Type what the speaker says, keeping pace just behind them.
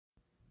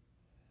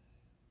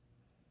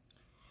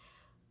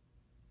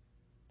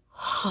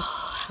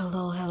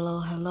Hello, hello,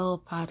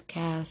 hello,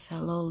 podcast.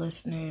 Hello,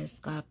 listeners.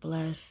 God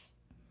bless.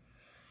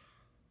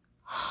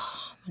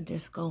 I'm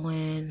just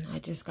going. I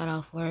just got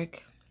off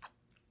work.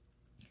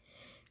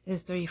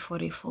 It's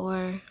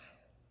 3:44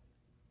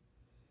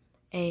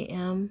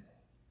 a.m.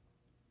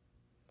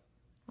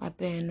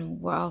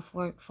 We're off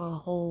work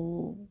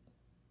for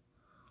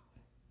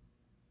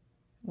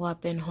I've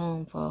been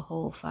home for a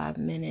whole 5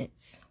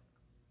 minutes.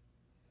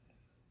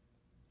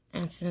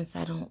 And since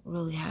I don't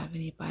really have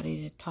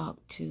anybody to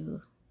talk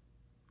to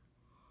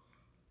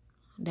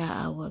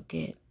that I will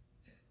get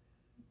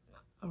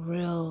a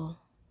real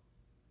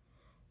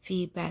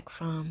feedback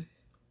from,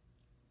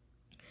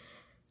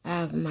 I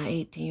have my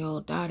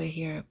 18-year-old daughter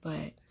here,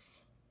 but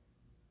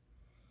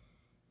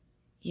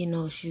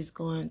she's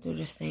going through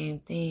the same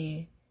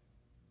thing.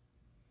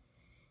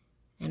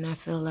 And I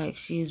feel like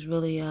she's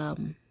really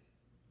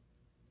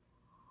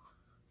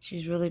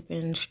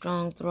been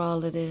strong through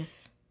all of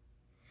this,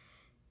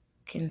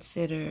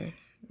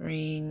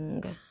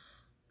 considering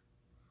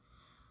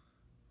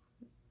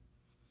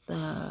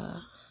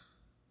the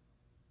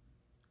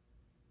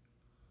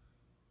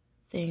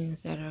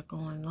things that are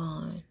going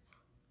on.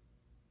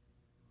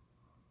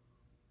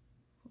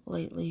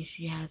 Lately,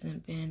 she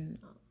hasn't been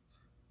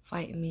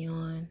fighting me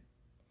on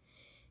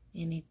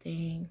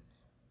anything.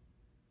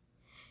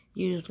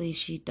 Usually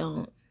she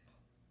don't.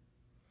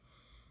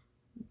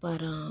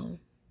 But, a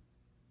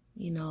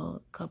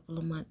couple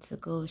of months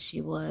ago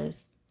she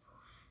was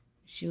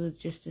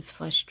just as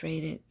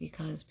frustrated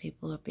because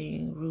people are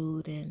being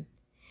rude and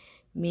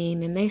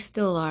mean, and they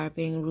still are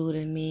being rude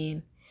and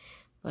mean,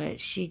 but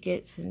she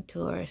gets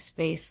into her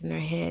space in her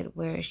head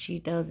where she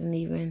doesn't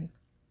even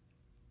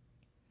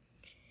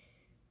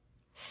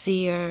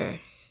see her,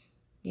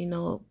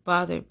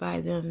 bothered by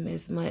them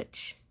as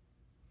much.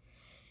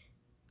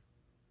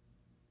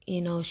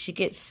 She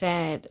gets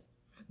sad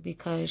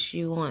because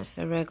she wants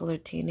a regular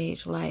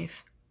teenage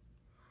life.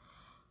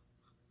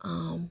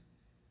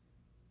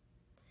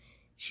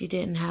 She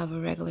didn't have a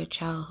regular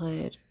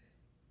childhood.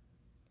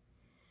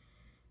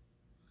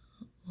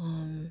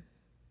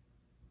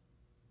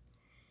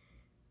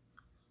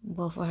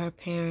 Both of her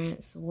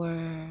parents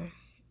were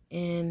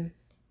in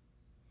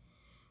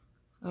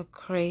a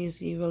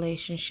crazy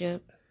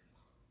relationship.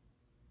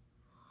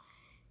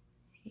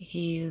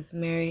 He was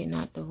married,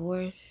 not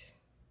divorced.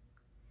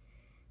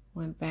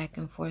 Went back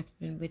and forth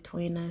in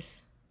between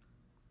us.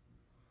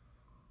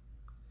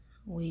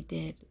 We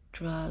did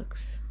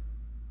drugs.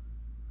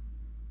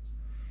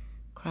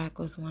 Crack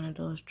was one of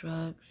those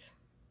drugs.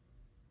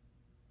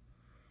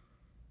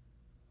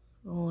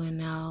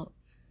 Going out.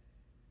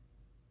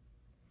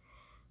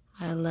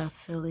 I left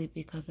Philly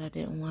because I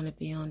didn't want to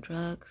be on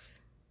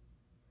drugs.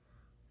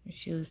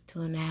 She was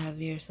 2.5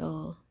 years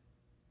old.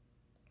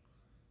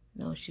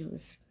 No, she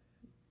was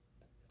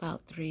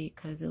about 3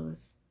 because it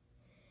was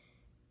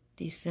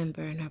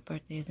December and her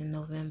birthday is in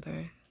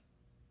November.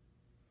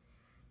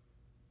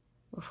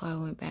 Before I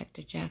went back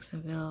to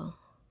Jacksonville,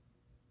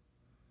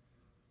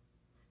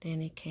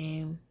 then he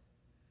came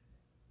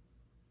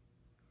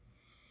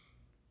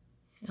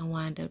and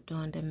wound up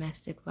doing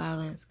domestic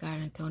violence, got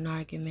into an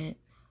argument,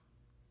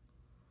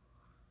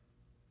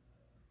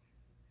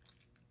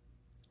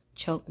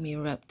 choked me,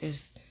 ripped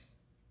his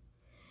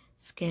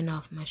skin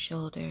off my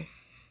shoulder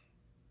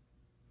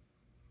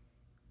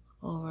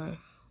over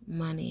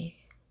money.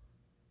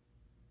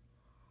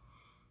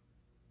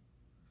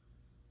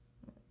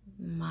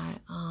 My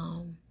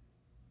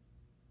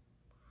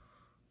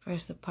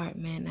first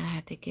apartment, I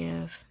had to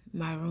give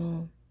her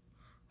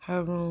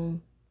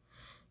room,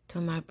 to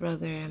my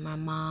brother and my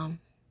mom.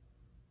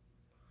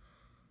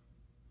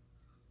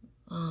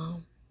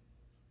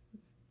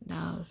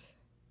 That was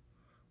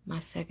my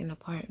second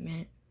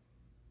apartment.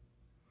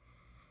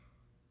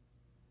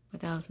 But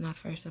that was my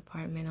first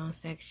apartment on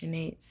Section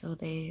 8, so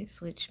they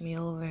switched me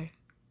over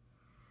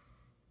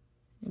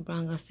and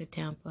brought us to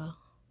Tampa.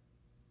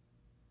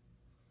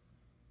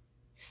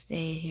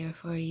 Stayed here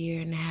for 1.5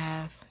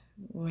 years,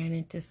 ran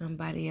into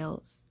somebody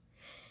else,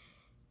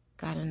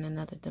 got in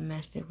another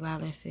domestic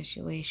violence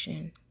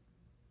situation.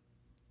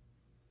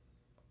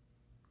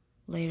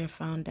 Later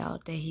found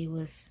out that he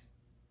was,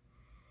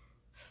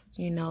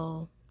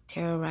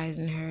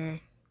 terrorizing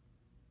her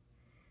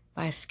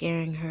by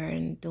scaring her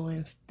and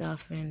doing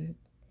stuff and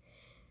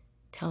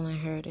telling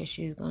her that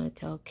she was going to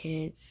tell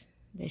kids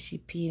that she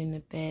peed in the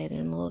bed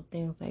and little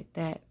things like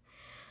that.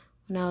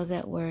 When I was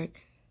at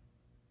work,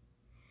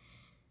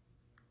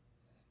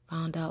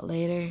 found out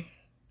later,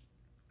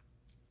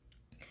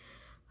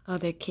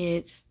 other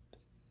kids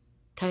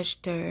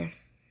touched her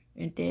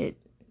and did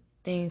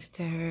things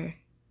to her.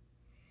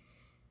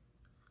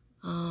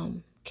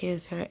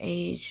 Kids her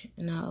age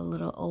and a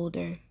little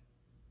older.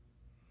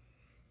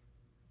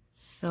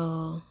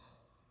 So,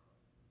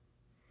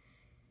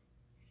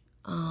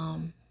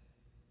 then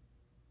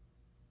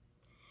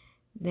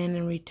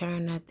in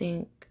return, I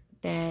think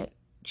that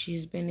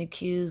she's been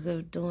accused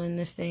of doing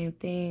the same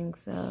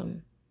things,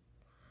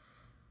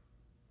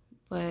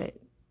 but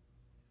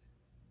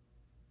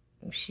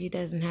she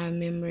doesn't have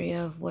memory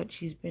of what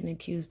she's been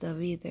accused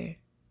of either.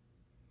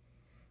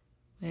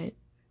 But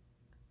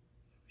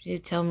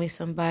she'd tell me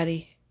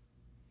somebody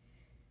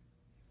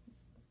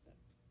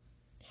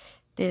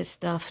did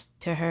stuff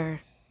to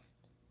her,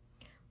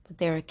 but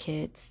they were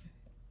kids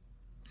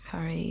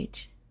her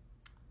age.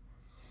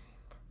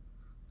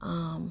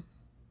 I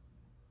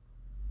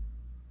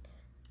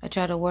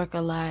tried to work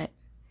a lot,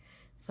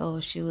 so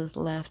she was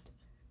left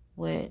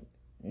with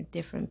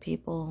different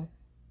people,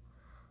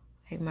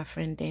 like my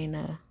friend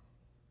Dana,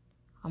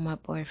 or my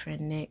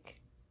boyfriend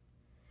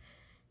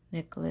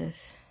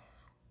Nicholas,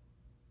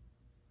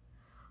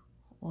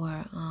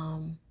 or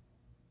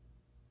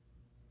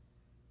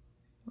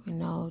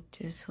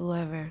just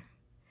whoever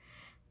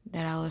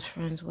that I was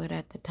friends with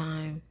at the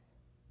time.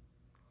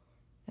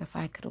 If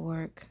I could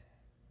work,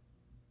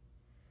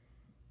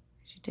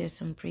 she did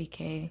some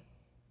pre-K.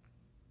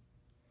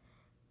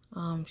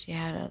 She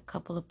had a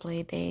couple of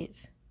play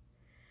dates.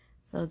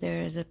 So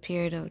there is a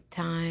period of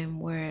time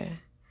where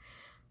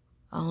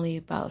only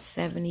about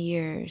 7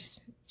 years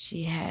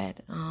she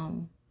had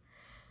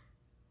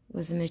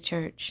was in the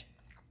church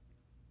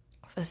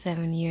for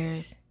 7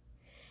 years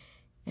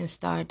and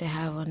started to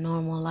have a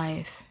normal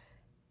life.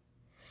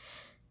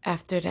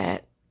 After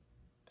that,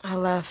 I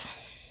left,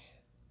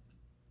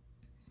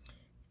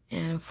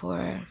 and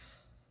for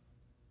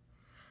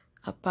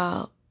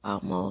about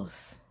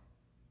almost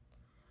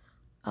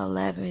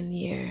 11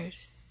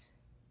 years,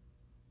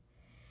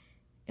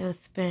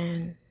 it's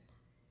been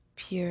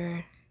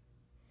pure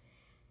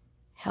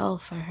hell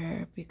for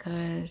her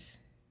because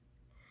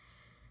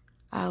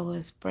I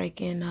was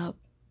breaking up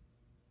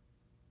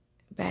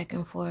back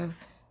and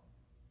forth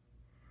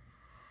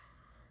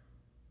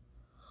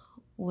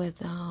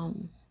with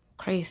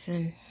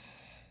Grayson,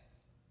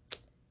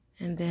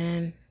 and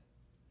then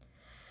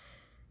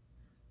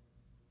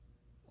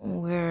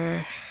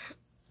we're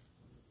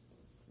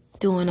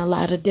doing a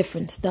lot of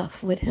different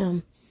stuff with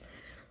him,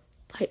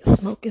 like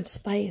smoking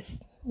spice,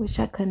 which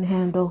I couldn't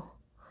handle,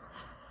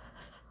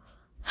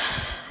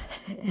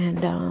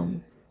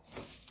 and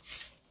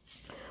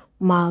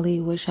Molly,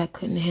 which I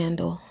couldn't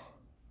handle.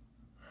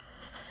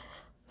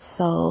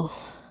 So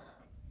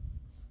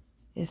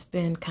it's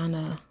been kind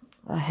of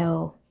a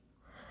hell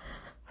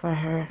for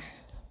her.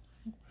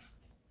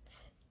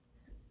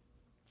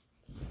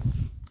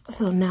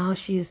 So now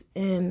she's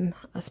in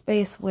a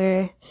space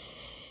where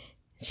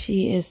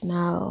she is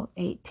now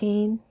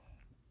 18.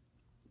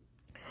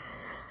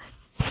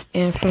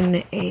 And from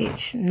the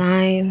age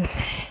 9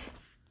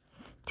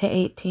 to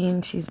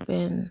 18, she's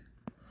been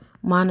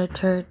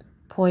monitored,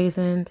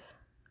 poisoned,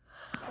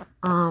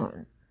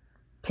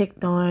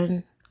 picked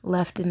on,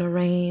 left in the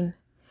rain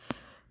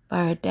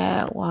by her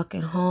dad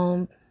walking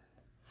home.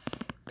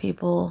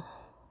 People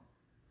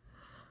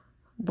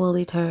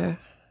bullied her,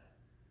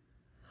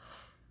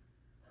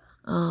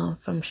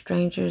 from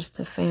strangers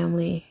to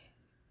family.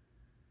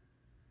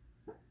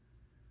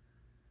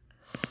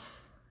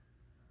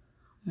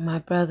 My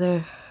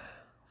brother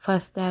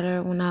fussed at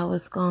her when I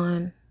was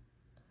gone,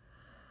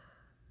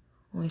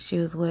 when she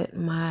was with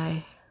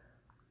my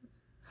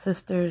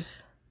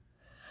sisters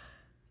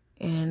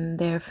and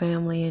their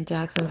family in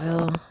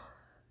Jacksonville.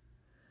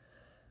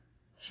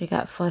 She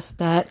got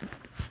fussed at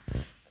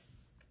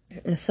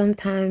and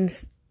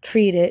sometimes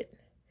treated,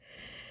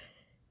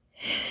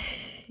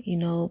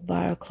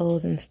 by her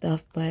clothes and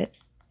stuff, but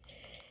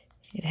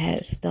it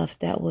had stuff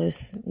that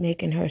was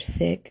making her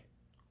sick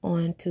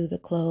onto the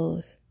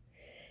clothes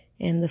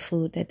and the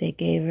food that they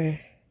gave her.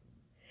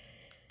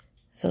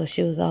 So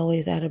she was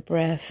always out of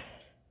breath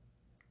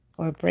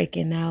or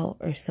breaking out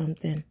or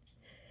something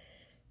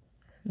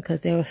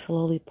because they were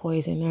slowly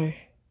poisoning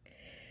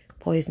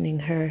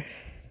her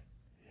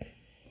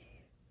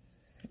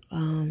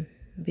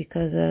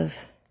because of,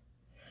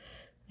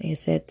 they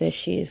said that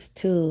she is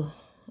too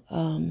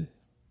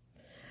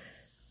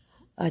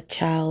a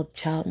child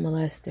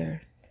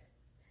molester,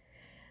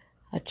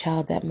 a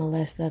child that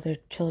molests other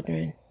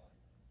children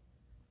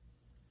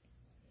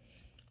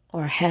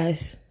or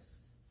has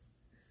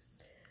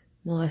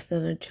molested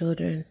other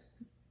children,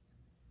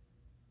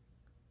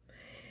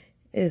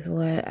 is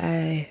what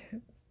I've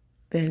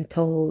been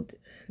told,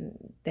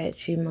 that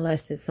she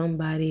molested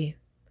somebody.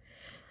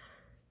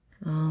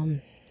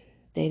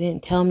 They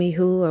didn't tell me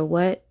who or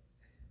what,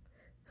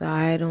 so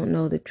I don't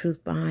know the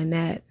truth behind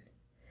that.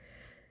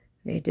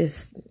 They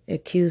just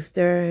accused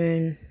her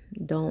and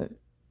don't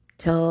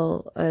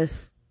tell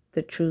us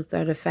the truth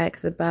or the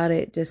facts about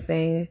it, just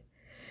saying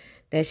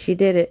that she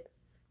did it.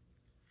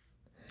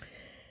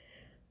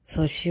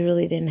 So she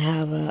really didn't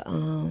have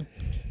a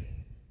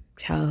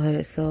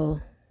childhood.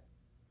 So,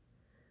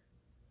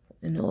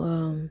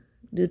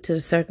 due to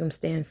the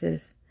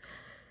circumstances,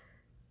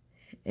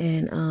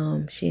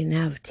 and she didn't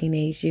have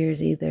teenage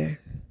years either.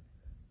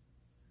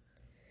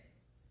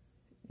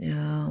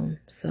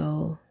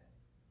 So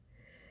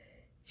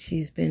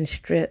she's been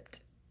stripped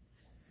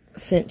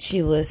since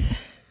she was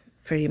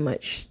pretty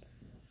much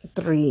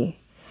 3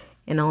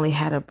 and only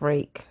had a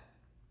break.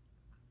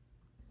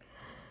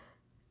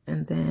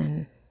 And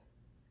then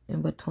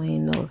in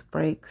between those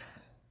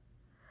breaks,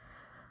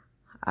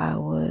 I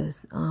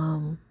was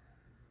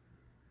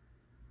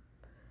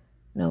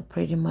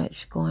pretty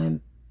much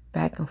going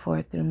back and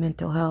forth through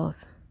mental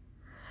health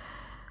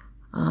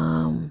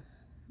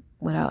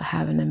without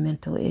having a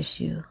mental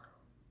issue.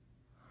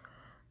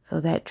 So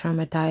that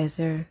traumatized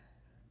her.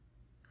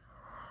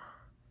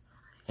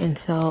 And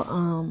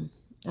so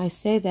I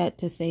say that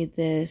to say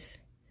this,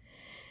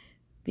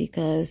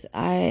 because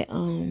like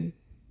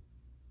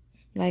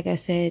I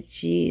said,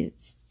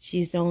 she's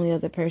the only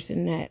other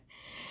person that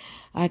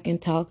I can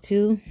talk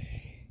to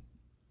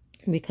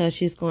because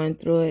she's going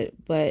through it,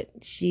 but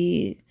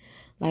she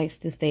likes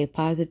to stay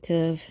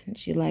positive.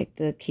 She likes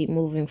to keep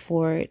moving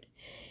forward.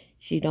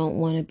 She don't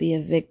want to be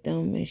a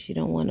victim, and she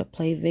don't want to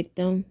play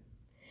victim,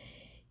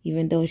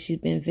 even though she's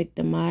been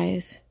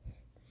victimized.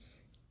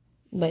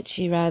 But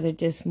she rather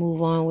just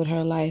move on with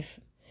her life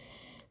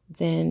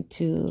than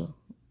to,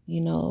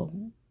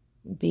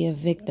 be a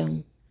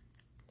victim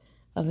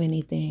of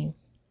anything.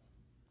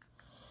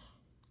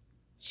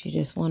 She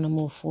just want to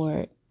move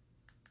forward.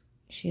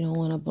 She don't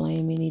want to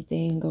blame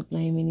anything or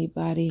blame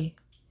anybody.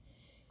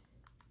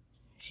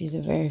 She's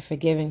a very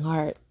forgiving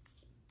heart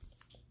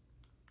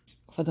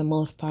for the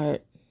most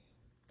part.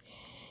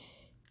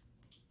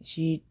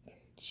 She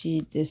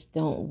just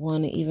don't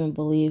want to even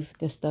believe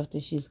the stuff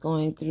that she's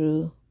going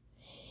through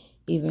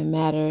even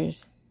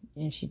matters,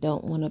 and she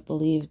don't want to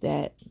believe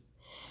that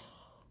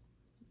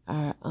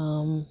our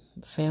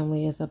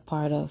family is a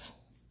part of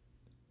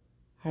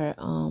her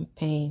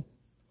pain.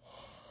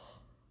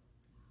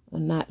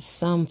 Well, not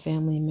some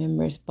family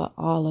members, but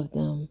all of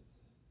them.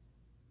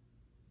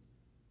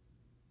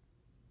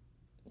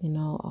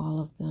 All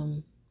of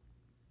them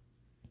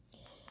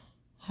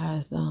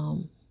has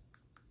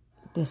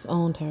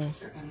disowned her.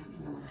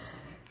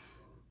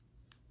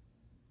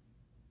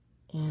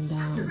 And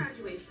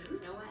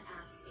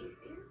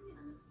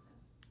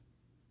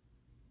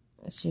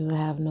she would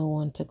have no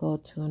one to go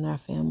to in our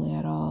family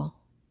at all,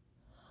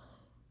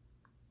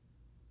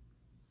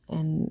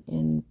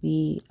 and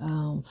be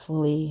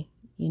fully,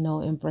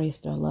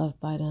 embraced or loved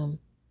by them.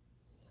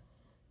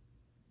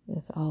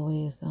 There's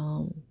always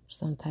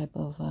some type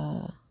of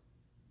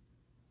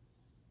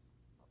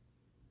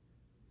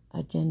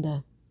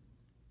agenda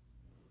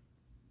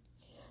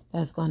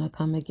that's going to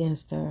come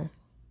against her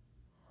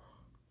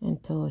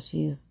until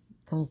she's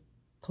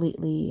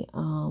completely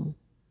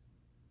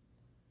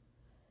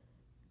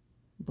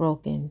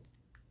broken.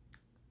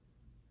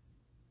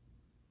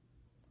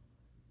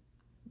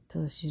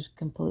 Until she's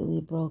completely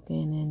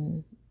broken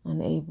and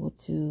unable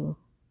to,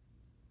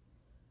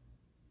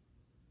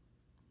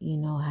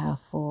 have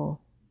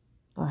full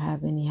or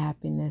have any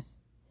happiness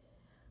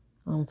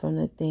from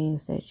the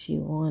things that she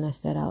want to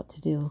set out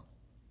to do.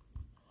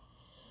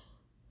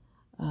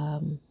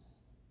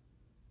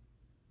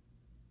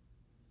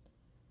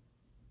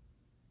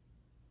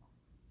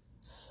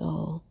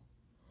 So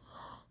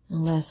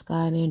unless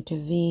God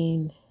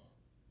intervene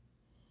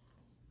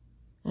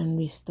and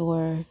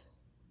restore,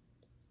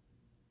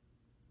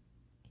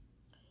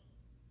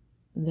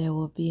 there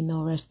will be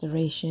no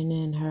restoration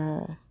in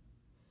her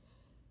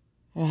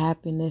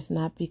happiness,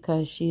 not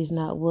because she's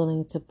not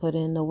willing to put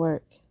in the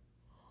work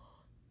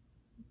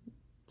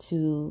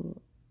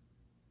to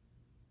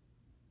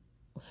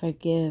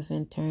forgive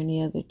and turn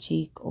the other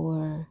cheek,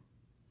 or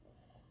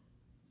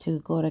to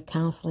go to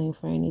counseling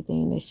for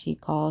anything that she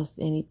caused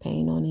any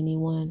pain on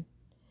anyone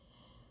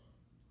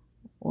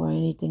or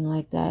anything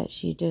like that.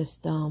 She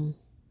just it'll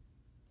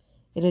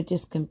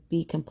just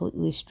be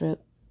completely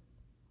stripped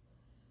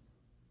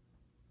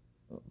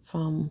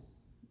from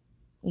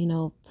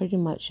pretty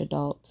much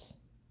adults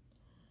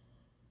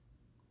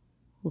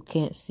who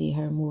can't see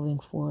her moving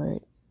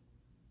forward.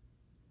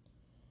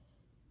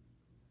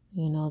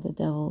 The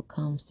devil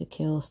comes to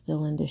kill,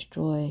 steal, and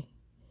destroy.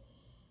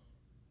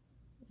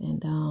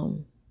 And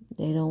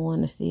they don't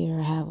want to see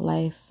her have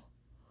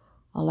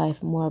a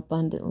life more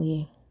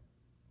abundantly.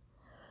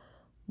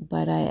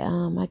 But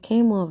I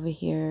came over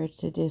here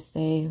to just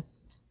say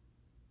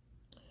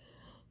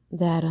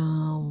that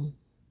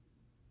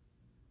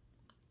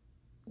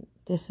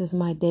this is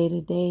my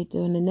day-to-day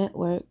doing the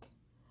network.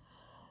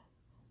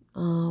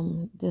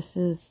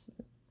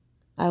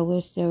 I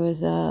wish there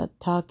was a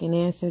talk and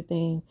answer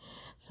thing.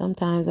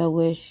 Sometimes I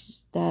wish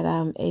that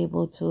I'm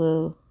able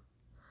to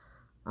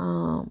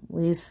at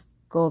least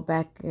go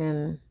back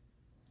and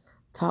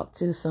talk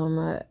to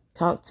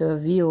a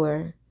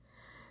viewer,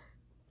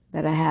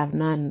 that I have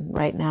none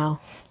right now.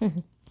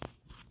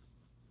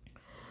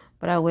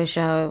 But I wish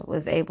I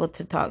was able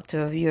to talk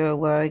to a viewer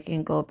where we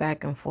can go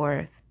back and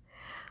forth.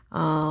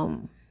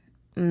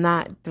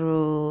 Not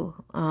through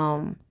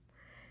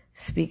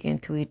speaking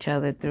to each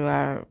other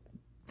through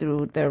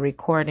the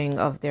recording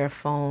of their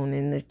phone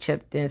and the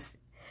chip that's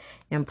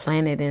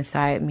implanted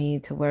inside me,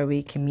 to where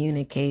we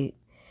communicate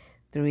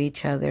through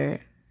each other.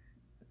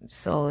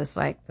 So it's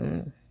like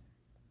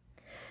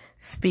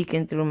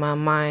speaking through my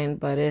mind,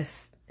 but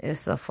it's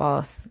a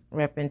false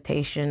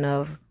representation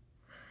of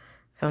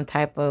some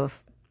type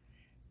of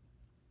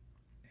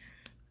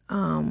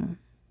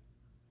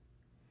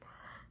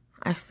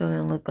I still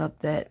didn't look up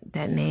that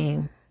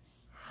name.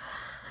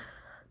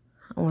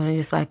 When it's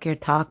just like you're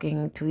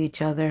talking to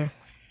each other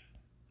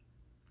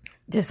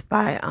just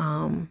by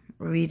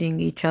reading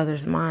each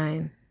other's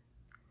mind.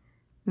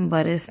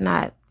 But it's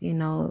not,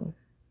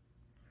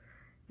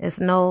 it's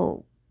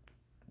no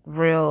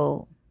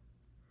real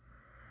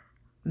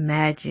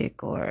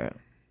magic or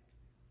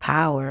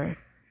power.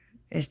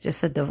 It's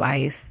just a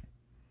device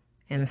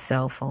in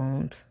cell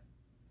phones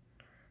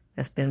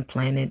that's been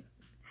planted,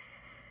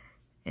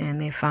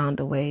 and they found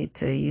a way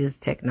to use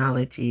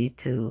technology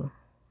to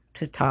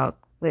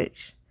talk,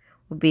 which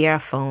would be our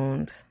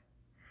phones.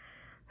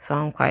 So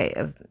I'm quite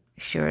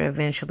sure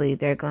eventually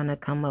they're going to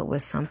come up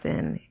with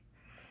something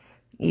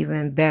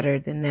even better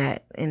than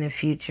that in the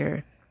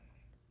future.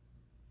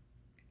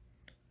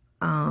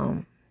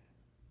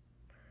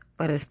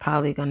 But it's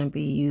probably going to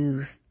be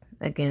used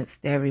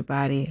against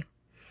everybody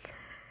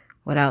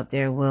without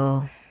their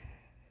will.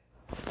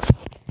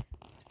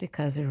 It's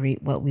because of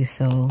what we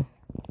sow.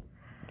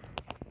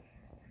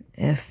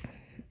 If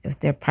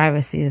their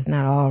privacy is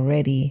not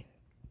already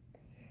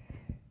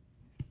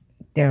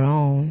their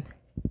own,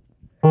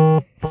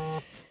 they're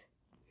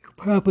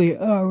probably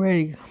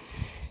already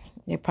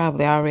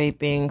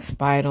being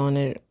spied on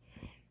it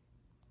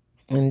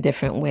in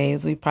different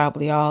ways. We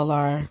probably all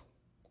are.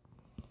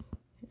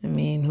 I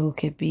mean, who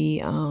could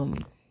be,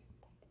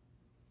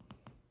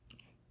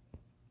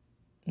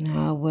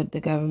 now would the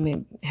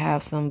government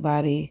have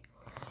somebody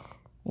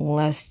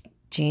less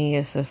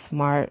genius or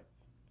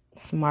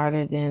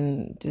smarter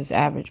than just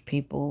average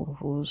people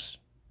who's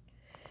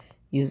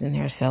using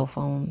their cell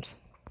phones?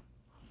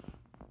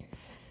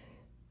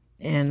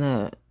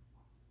 And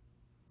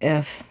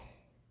if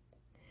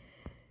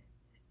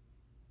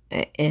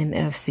an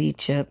NFC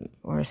chip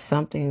or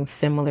something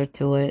similar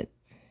to it.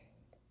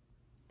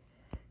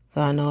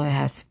 So I know it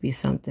has to be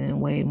something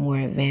way more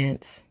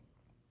advanced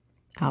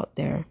out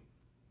there.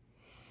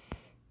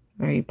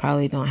 Or you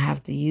probably don't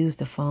have to use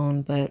the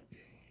phone, but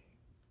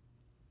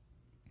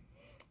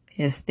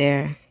it's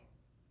there.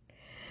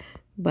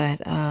 But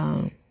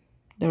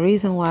the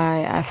reason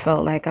why I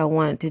felt like I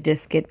wanted to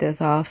just get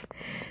this off,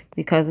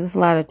 because there's a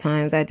lot of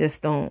times I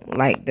just don't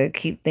like to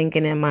keep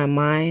thinking in my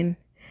mind,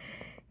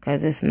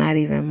 because it's not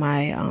even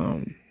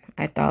my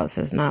thoughts.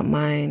 It's not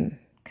mine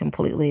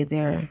completely.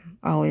 There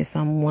always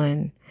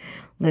someone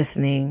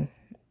listening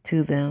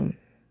to them,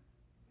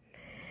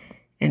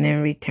 and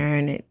in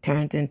return it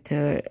turns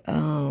into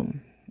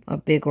a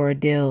big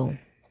ordeal.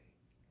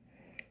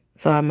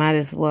 So I might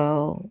as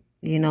well,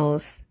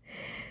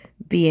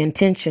 be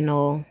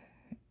intentional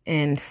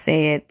and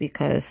say it,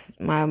 because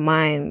my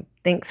mind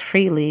thinks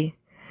freely,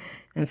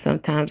 and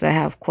sometimes I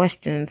have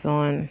questions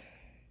on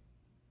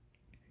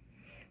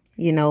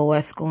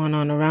what's going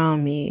on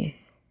around me.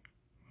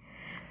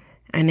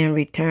 And in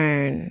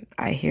return,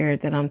 I hear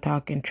that I'm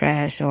talking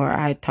trash, or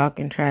I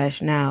talking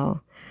trash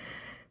now,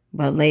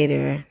 but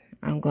later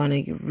I'm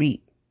going to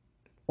reap,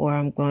 or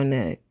I'm going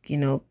to,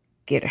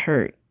 get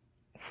hurt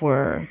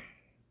for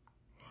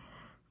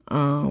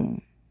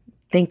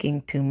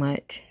thinking too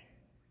much,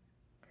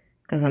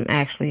 because I'm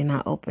actually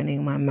not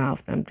opening my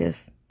mouth. I'm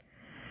just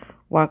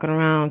walking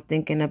around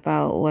thinking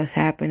about what's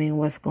happening,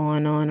 what's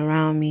going on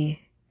around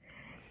me,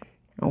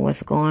 and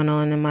what's going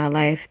on in my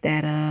life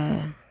that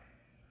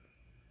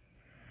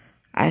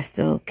I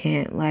still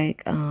can't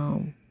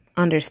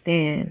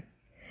understand.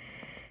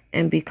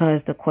 And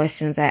because the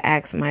questions I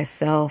ask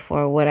myself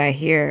or what I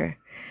hear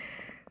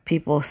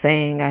people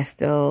saying, it's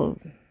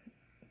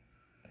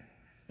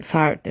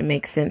hard to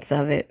make sense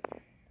of it.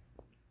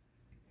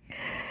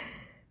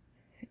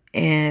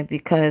 And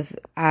because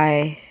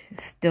I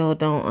still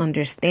don't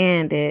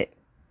understand it,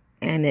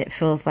 and it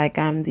feels like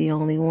I'm the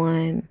only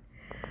one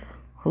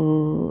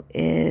who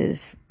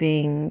is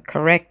being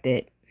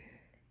corrected,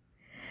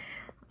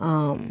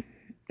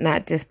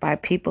 not just by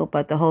people,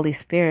 but the Holy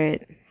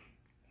Spirit.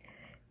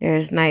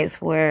 There's nights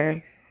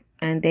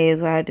and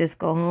days where I just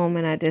go home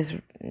and I just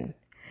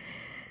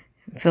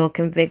feel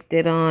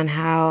convicted on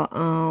how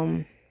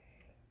I,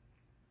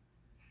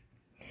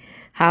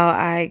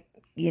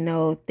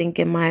 think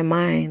in my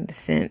mind,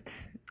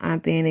 since I'm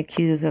being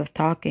accused of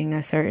talking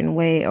a certain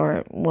way,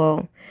 or,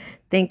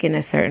 thinking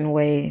a certain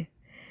way,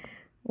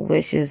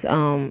 which is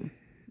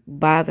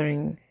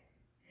bothering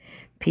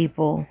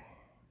people,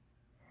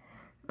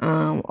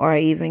 or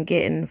even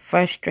getting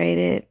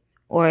frustrated,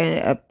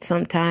 or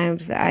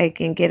sometimes I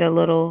can get a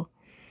little,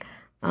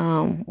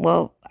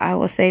 I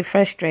would say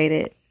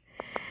frustrated,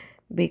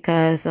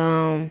 because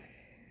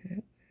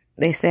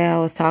they say I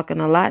was talking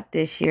a lot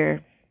this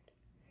year,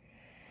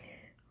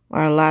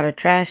 or a lot of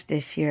trash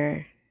this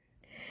year.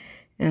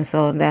 And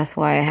so that's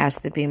why it has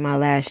to be my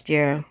last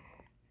year.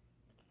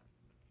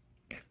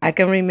 I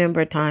can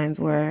remember times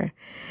where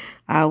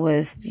I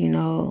was,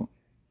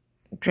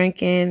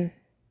 drinking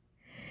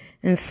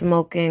and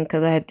smoking,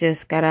 because I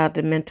just got out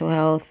of mental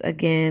health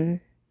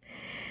again.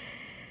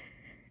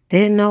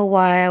 Didn't know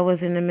why I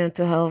was in the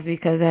mental health,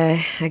 because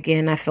I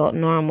felt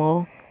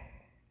normal.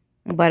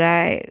 But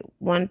I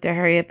wanted to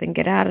hurry up and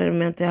get out of the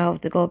mental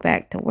health to go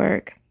back to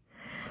work.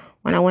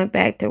 When I went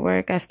back to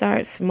work, I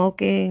started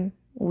smoking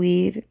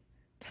weed,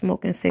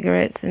 smoking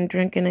cigarettes, and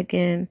drinking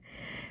again,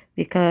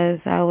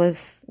 because I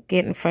was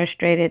getting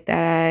frustrated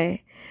that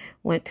I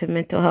went to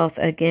mental health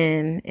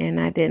again, and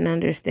I didn't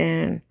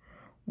understand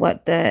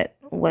what that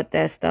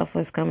stuff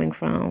was coming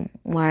from.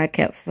 Why I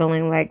kept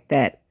feeling like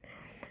that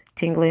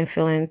tingling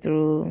feeling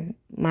through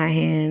my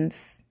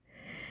hands,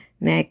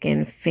 neck,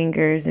 and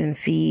fingers and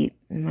feet,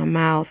 and my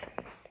mouth.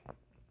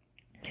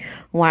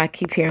 Why I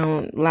keep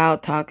hearing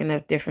loud talking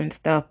of different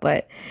stuff.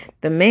 But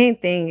the main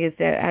thing is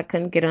that I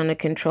couldn't get under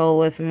control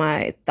was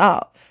my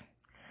thoughts.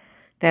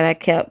 That I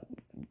kept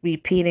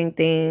repeating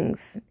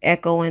things,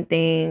 echoing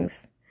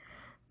things.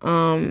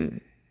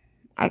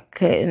 I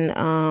couldn't,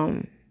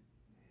 I'm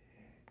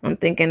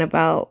thinking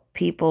about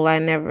people I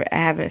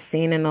haven't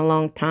seen in a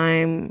long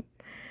time.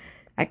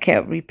 I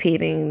kept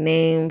repeating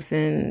names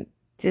and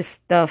just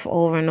stuff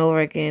over and over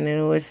again.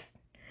 And it was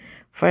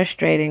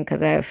frustrating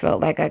because I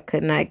felt like I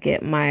could not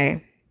get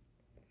my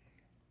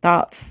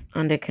thoughts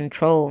under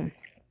control.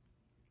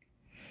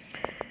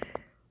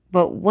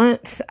 But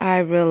once I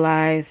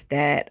realized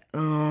that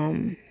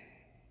I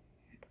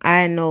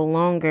no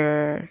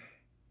longer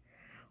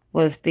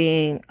was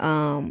being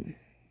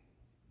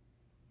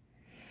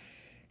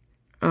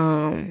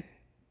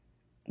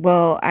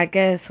well, I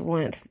guess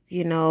once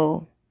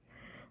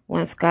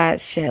God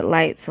shed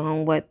lights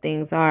on what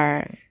things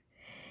are,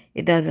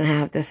 it doesn't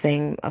have the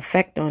same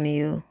effect on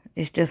you.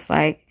 It's just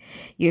like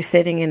you're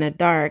sitting in a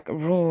dark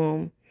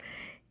room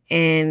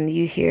and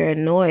you hear a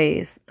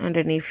noise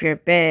underneath your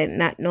bed,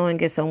 not knowing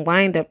it's a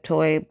wind-up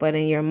toy, but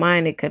in your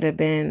mind it could have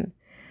been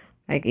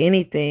like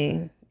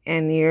anything.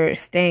 And you're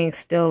staying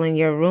still in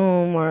your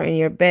room or in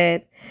your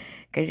bed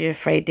because you're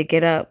afraid to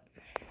get up.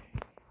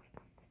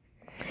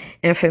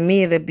 And for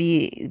me, it'd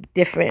be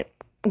different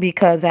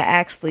because I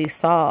actually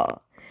saw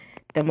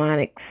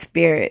demonic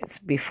spirits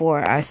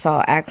before. I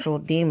saw actual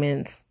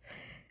demons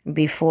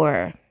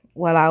before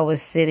while I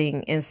was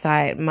sitting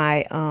inside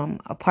my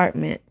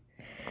apartment.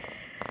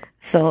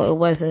 So it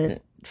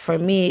wasn't, for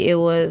me, it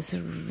was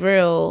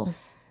real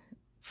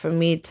for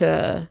me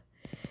to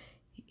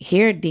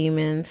hear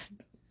demons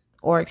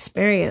or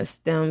experience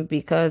them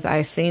because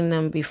I seen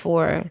them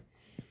before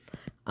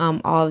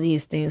all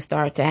these things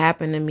started to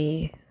happen to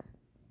me.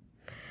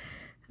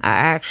 I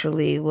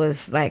actually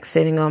was like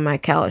sitting on my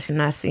couch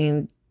and I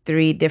seen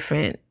 3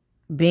 different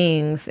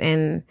beings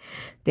and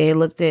they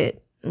looked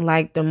at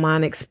like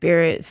demonic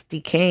spirits,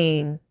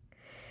 decaying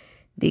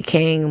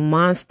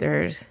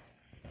monsters.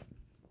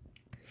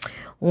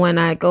 When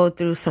I go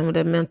through some of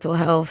the mental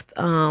health,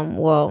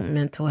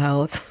 mental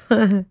health,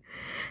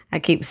 I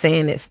keep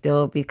saying it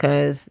still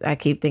because I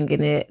keep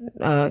thinking it,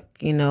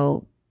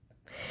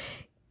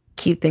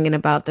 keep thinking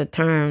about the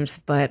terms,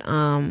 but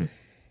I'm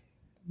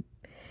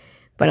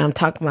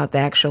talking about the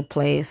actual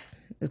place.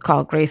 It's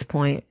called Grace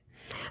Point.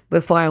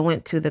 Before I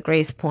went to the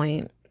Grace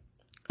Point,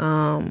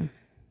 there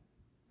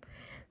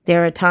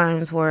are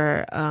times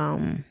where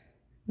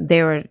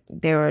they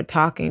were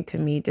talking to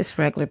me, just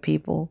regular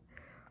people,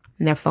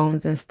 on their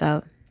phones and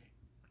stuff.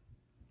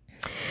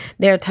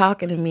 They're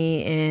talking to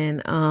me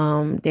and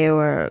they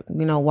were,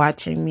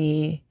 watching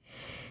me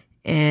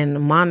and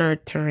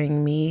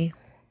monitoring me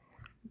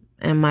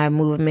and my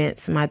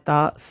movements, my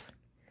thoughts.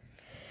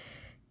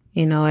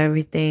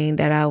 Everything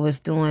that I was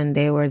doing,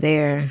 they were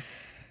there.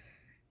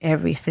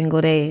 Every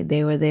single day,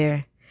 they were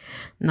there.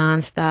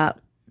 Nonstop,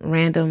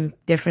 random,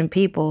 different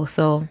people.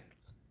 So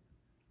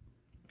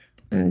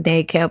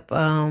they kept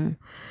a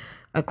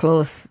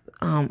close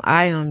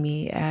eye on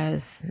me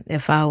as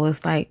if I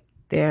was like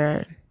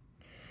their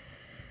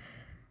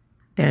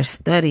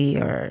study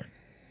or,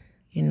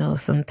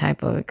 some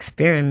type of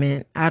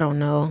experiment. I don't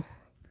know.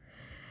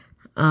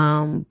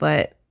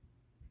 But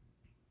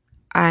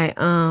I,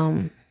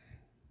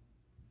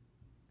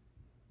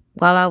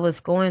 while I was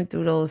going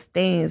through those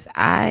things,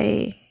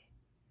 I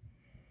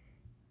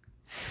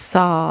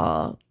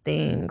saw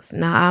things.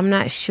 Now, I'm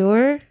not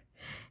sure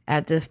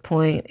at this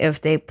point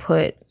if they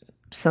put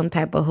some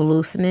type of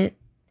hallucinant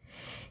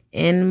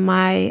in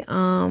my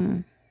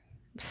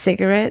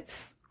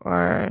cigarettes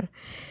or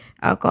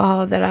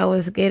alcohol that I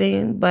was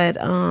getting, but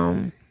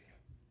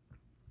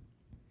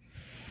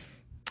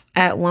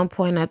at one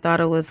point I thought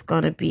it was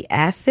going to be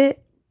acid.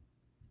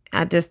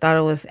 I just thought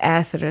it was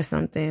acid or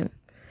something.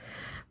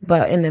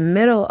 But in the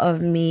middle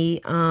of me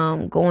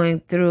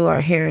going through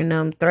or hearing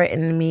them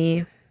threaten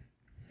me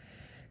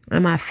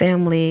and my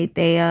family,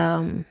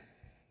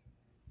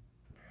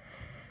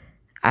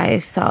 I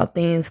saw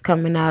things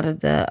coming out of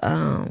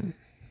the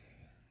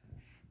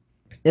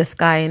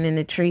sky and in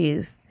the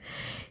trees.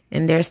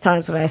 And there's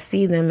times when I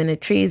see them in the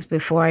trees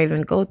before I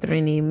even go through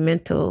any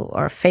mental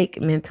or fake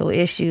mental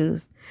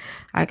issues.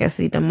 I can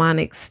see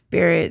demonic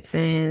spirits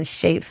and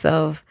shapes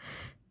of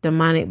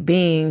demonic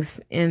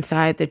beings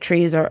inside the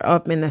trees or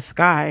up in the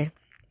sky.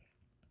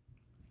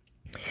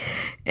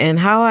 And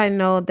how I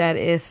know that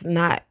it's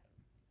not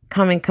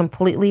coming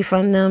completely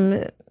from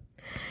them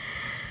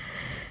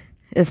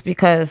is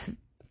because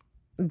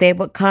they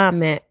would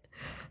comment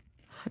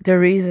the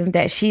reason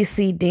that she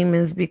see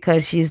demons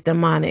because she's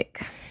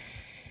demonic.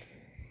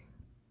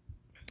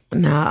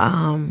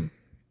 Now,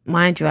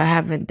 mind you, I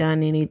haven't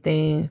done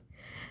anything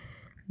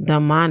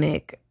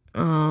demonic.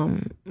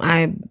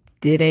 I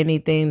did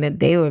anything that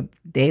they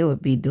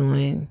would be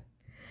doing.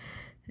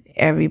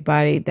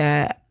 Everybody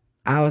that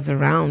I was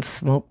around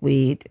smoked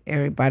weed.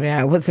 Everybody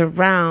I was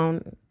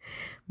around,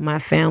 my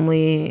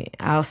family,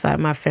 outside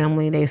my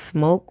family, they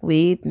smoke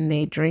weed and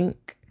they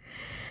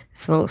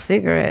smoke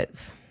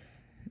cigarettes.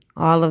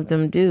 All of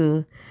them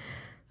do.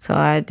 So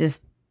I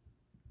just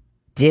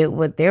did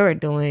what they were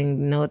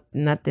doing, no,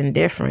 nothing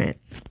different.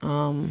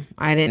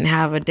 I didn't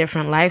have a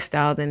different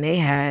lifestyle than they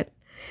had.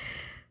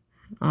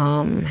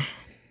 Um,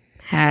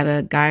 had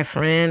a guy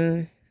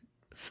friend,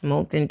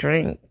 smoked and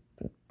drank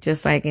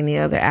just like any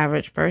other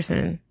average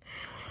person.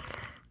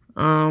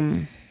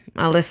 I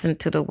listened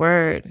to the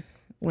word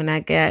when I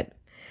get,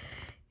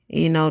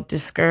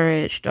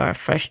 discouraged or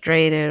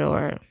frustrated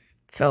or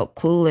felt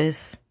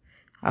clueless.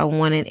 I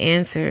wanted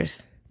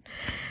answers.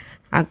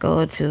 I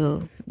go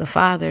to the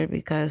Father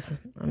because,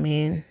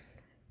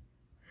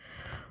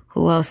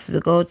 who else to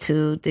go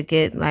to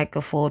get like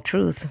a full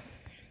truth?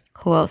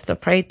 Who else to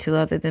pray to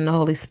other than the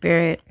Holy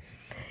Spirit?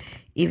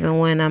 Even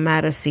when I'm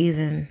out of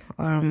season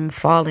or I'm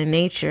fallen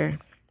nature.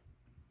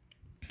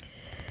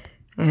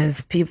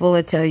 As people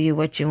will tell you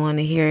what you want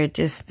to hear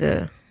just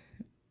to,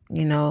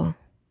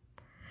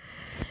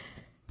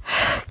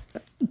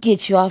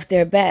 get you off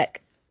their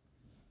back.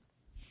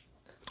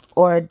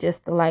 Or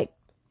just to like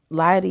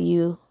lie to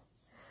you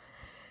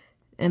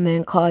and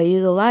then call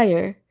you the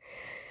liar.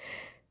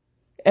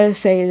 And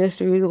say that's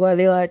the reason why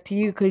they lied to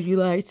you, because you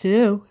lied to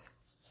them.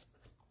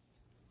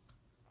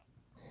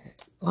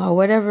 Or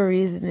whatever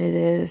reason it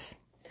is.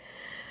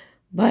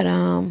 But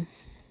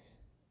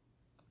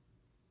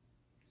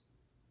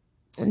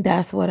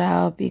that's what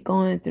I'll be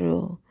going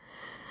through.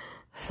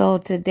 So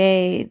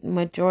today,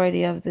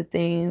 majority of the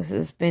things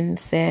that's been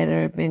said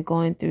or been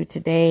going through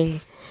today,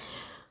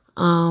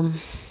 I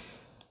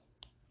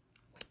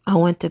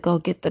went to go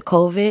get the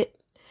COVID.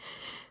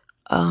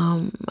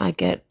 I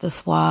get the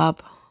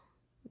swab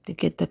to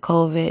get the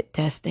COVID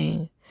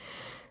testing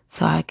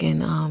so I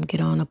can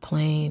get on a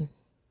plane.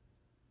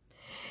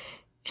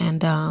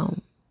 And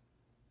of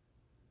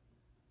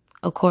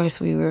course,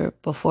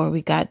 before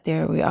we got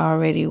there, we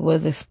already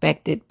was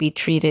expected to be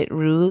treated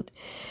rude.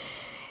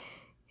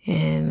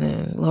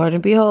 And Lord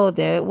and behold,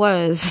 there it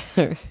was,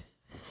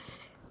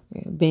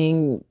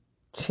 being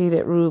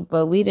treated rude.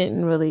 But we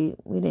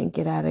didn't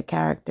get out of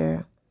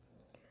character.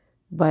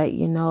 But,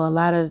 a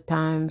lot of the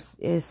times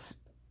it's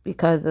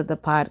because of the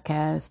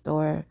podcast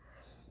or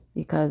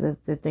because of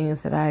the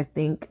things that I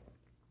think.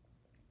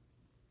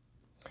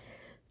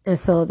 And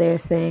so they're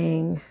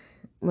saying,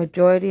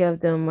 majority of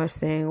them are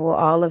saying, well,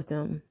 all of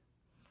them,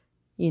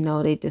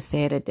 they just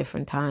say it at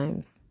different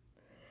times.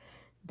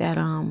 That,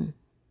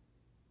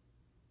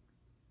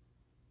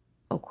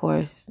 of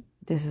course,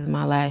 this is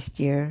my last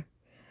year.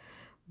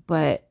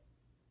 But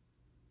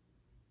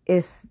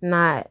it's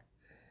not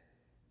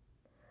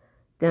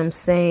them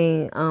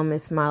saying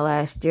it's my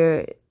last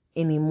year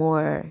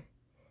anymore.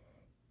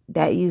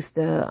 That used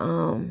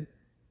to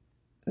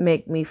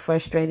make me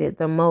frustrated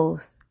the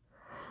most.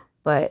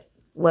 But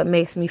what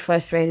makes me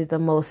frustrated the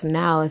most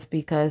now is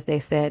because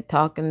they said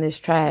talking this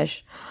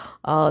trash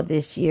all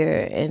this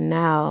year, and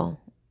now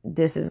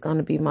this is going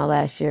to be my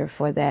last year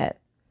for that.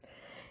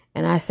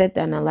 And I said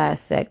that in the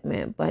last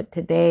segment, but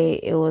today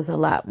it was a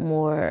lot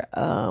more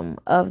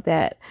of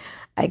that,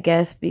 I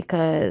guess,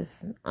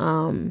 because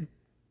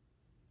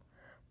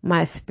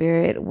my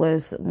spirit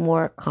was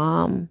more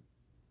calm.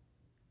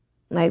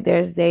 Like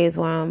there's days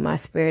when my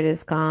spirit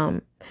is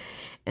calm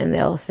and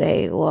they'll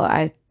say,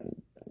 well,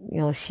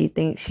 she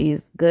thinks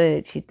she's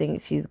good. She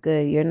thinks she's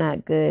good. You're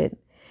not good.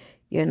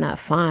 You're not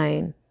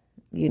fine,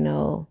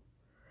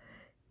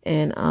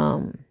 And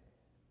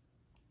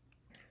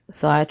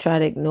so I try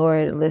to ignore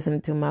it and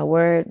listen to my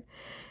word.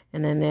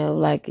 And then they're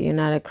like, you're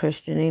not a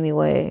Christian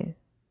anyway.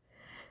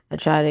 I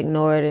try to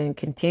ignore it and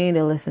continue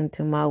to listen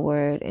to my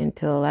word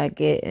until I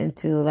get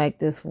into like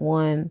this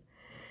one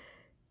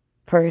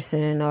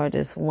person or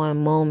this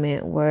one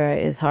moment where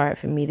it's hard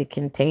for me to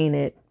contain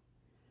it.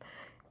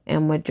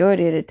 And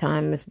majority of the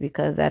time it's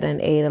because I done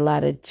ate a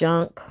lot of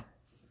junk.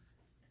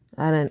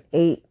 I done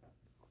ate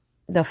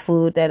the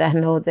food that I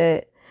know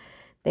that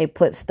they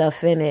put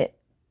stuff in it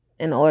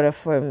in order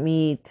for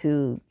me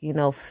to,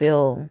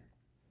 feel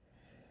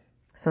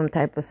some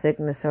type of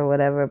sickness or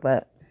whatever.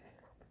 But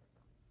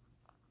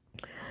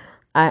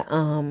I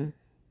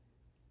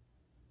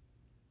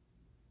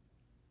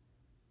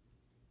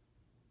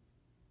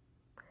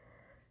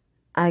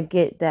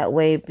get that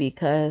way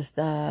because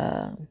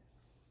I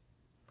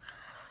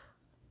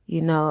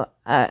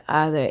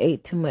either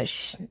ate too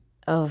much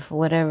of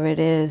whatever it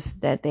is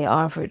that they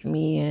offered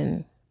me,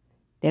 and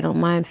they don't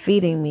mind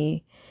feeding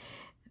me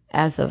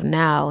as of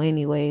now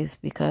anyways,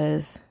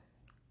 because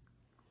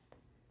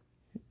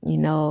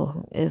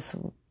it's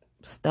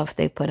stuff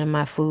they put in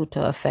my food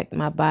to affect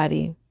my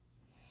body.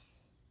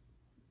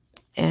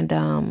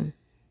 And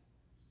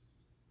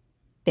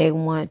they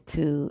want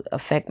to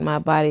affect my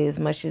body as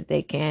much as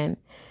they can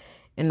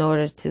in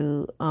order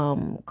to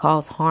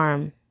cause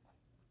harm.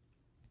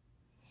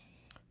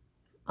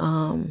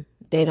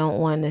 They don't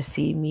want to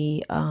see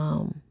me,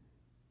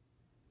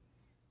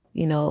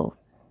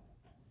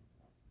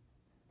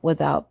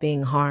 without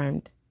being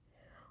harmed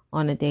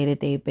on a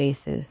day-to-day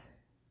basis.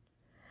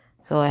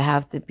 So it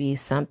have to be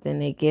something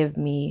they give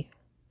me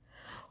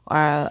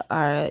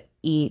or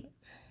eat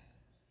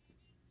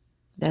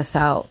that's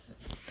out.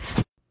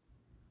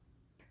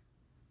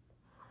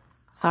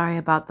 Sorry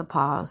about the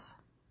pause.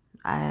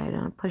 I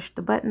pushed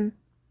the button.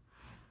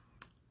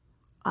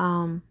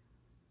 But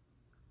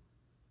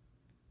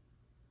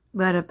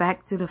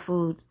back to the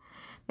food.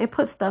 They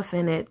put stuff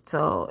in it,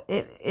 so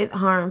it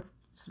harms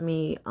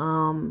me.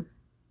 And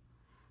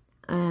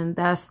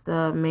that's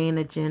the main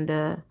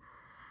agenda.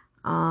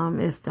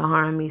 Is to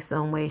harm me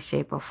some way,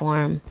 shape, or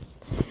form.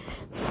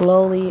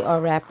 Slowly or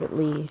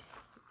rapidly,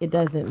 it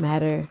doesn't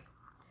matter.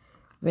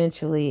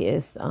 Eventually,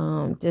 it's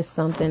just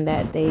something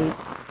that they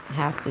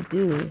have to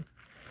do.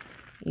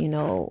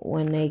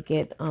 When they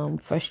get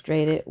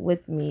frustrated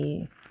with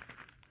me,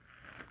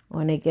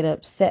 when they get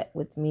upset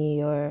with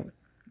me, or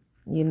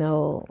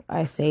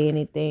I say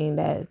anything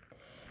that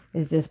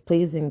is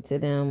displeasing to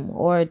them,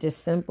 or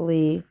just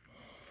simply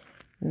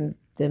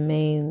the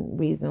main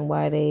reason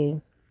why they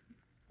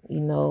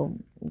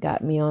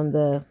got me on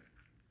the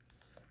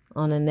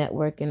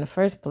network in the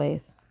first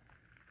place.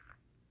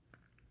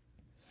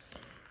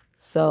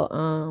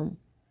 So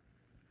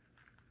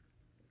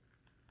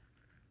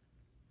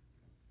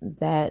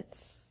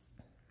that's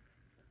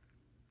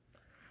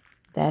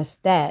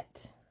that.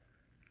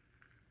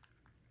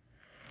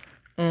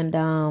 And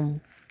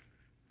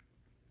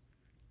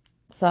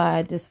so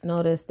I just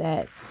noticed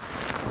that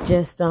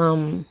just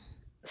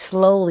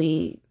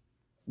slowly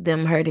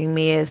them hurting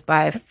me is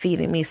by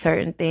feeding me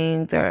certain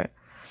things or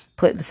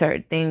putting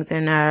certain things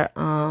in our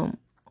hand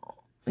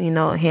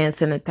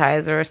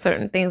sanitizer or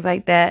certain things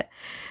like that.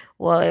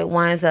 Well, it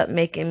winds up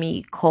making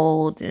me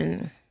cold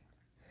and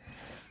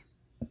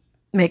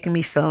making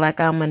me feel like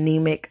I'm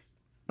anemic,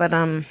 but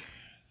I'm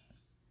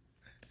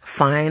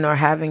fine, or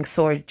having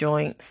sore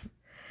joints,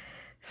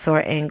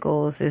 sore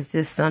ankles. Is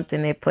just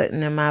something they're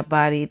putting in my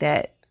body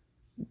that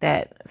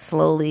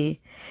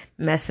slowly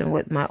messing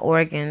with my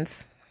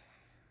organs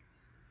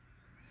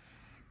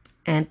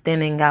and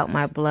thinning out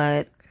my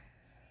blood.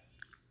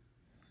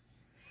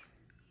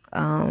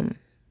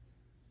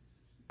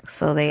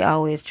 So they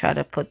always try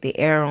to put the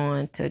air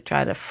on to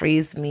try to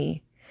freeze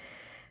me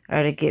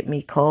or to get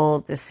me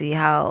cold, to see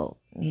how,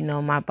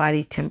 my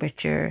body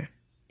temperature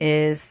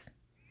is.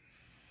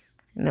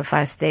 And if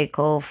I stay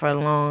cold for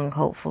long,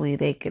 hopefully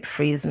they could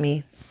freeze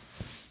me.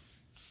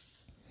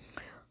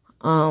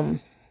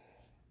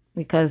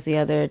 Because the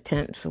other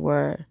attempts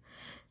were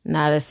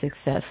not as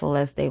successful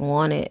as they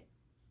wanted.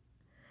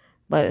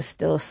 But it's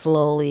still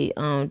slowly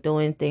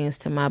doing things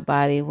to my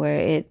body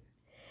where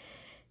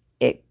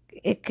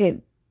it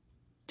could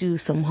do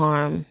some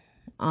harm,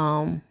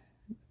 a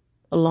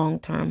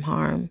long-term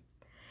harm.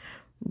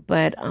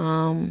 But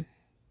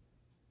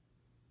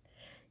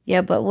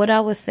but what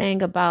I was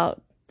saying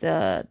about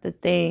the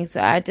things,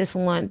 I just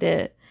wanted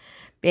to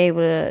be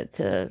able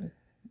to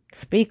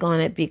speak on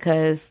it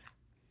because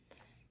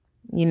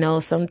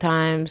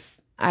sometimes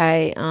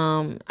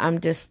I'm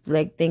just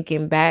like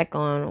thinking back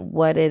on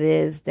what it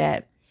is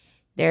that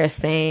they're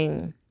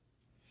saying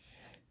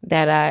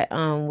that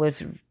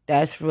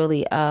that's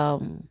really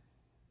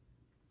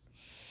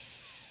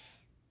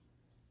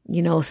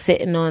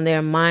sitting on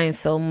their mind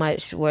so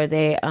much, where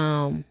they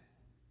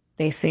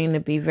seem to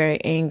be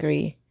very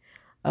angry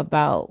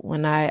about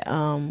when I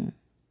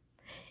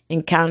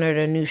encountered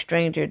a new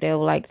stranger. They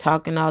were like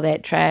talking all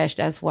that trash.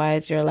 That's why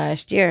it's your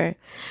last year.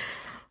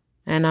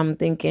 And I'm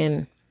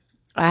thinking,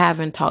 I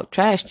haven't talked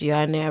trash to you.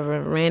 I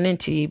never ran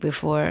into you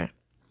before.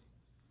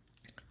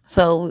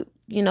 So,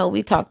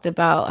 we talked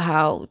about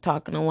how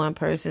talking to one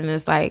person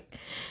is like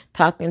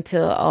talking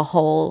to a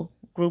whole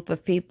group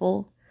of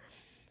people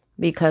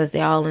because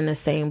they're all in the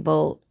same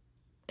boat.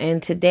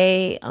 And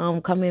today,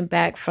 coming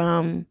back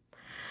from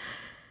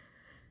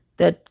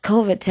the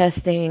COVID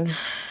testing,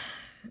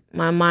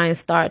 my mind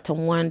started to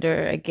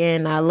wander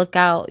again. I look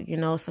out,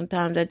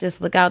 sometimes I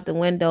just look out the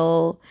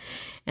window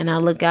and I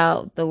look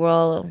out the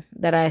world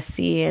that I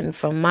see. And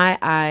from my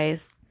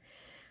eyes,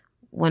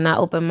 when I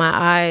open my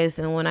eyes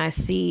and when I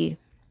see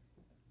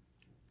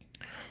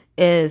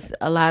is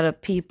a lot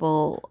of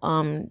people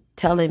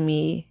telling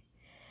me,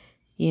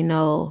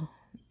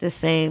 the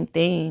same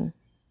thing.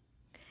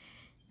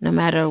 No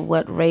matter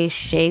what race,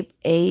 shape,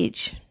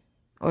 age,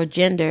 or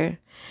gender,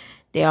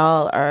 they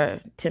all are,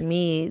 to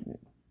me,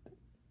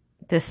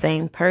 the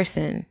same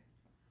person,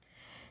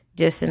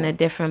 just in a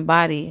different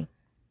body.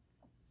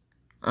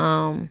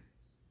 And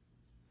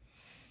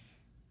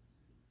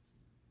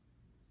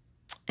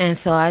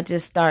so I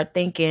just start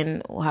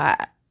thinking, well,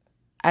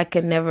 I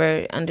could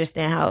never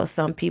understand how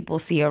some people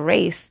see a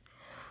race,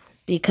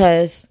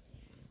 because,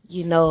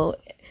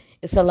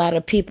 it's a lot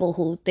of people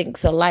who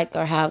thinks alike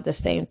or have the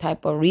same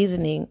type of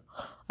reasoning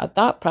or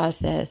thought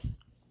process,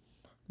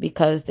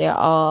 because they're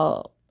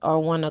all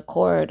on one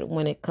accord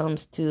when it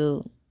comes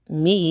to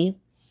me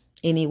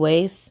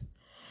anyways.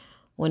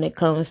 when it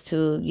comes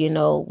to,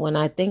 when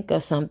I think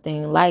of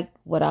something like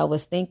what I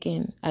was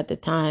thinking at the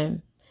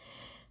time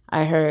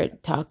I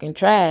heard talking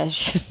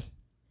trash.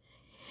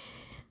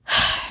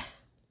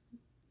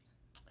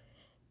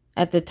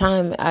 At the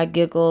time I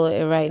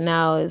giggle, right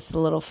now it's a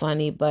little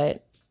funny,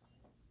 but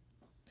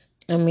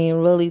I mean,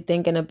 really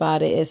thinking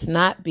about it, it's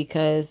not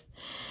because,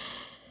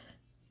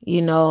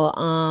 you know,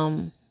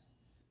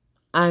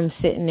 I'm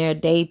sitting there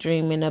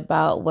daydreaming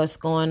about what's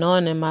going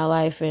on in my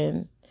life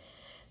and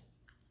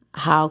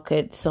how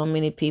could so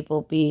many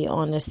people be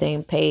on the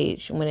same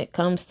page when it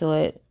comes to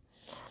it.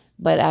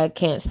 But I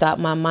can't stop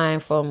my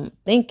mind from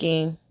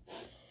thinking,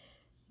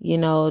 you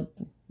know,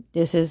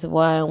 this is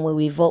why when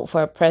we vote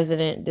for a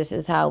president, this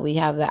is how we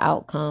have the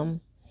outcome.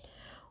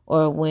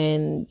 Or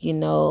when,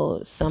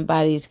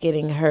 somebody's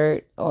getting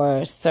hurt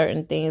or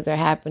certain things are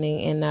happening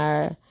in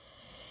our,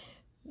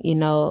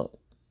 in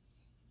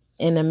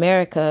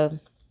America,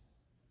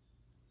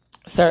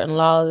 certain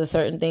laws or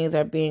certain things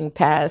are being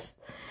passed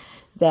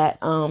that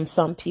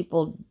some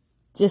people,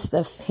 just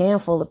a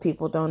handful of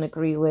people, don't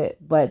agree with.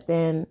 But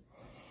then,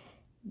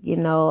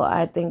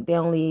 I think they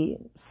only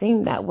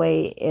seem that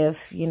way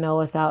if,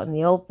 it's out in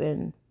the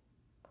open.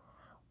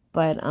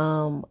 But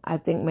I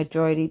think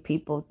majority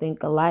people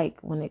think alike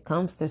when it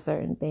comes to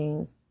certain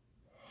things.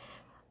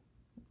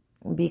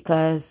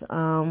 Because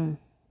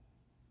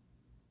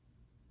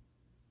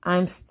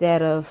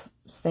instead of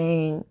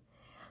saying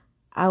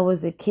I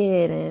was a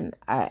kid and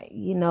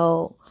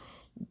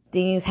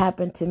things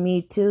happened to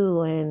me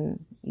too,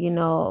 and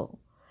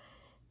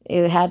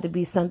it had to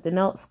be something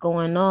else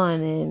going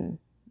on, and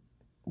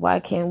why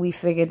can't we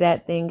figure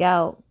that thing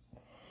out?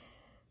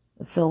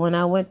 So when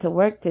I went to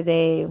work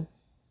today,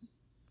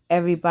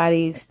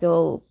 everybody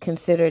still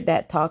considered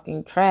that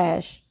talking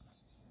trash.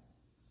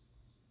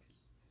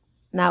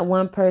 Not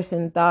one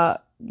person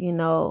thought,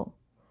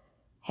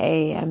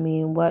 hey, I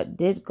mean, what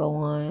did go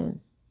on?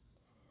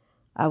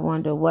 I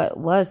wonder what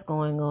was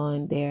going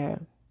on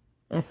there.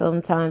 And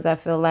sometimes I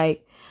feel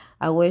like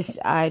I wish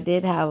I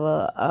did have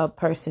a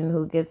person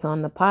who gets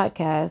on the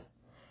podcast,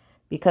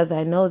 because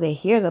I know they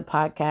hear the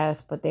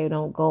podcast, but they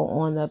don't go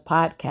on the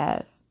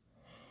podcast.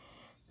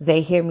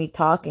 They hear me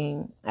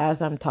talking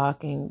as I'm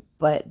talking,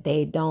 but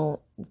they don't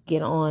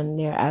get on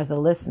there as a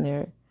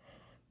listener,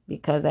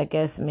 because I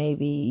guess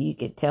maybe you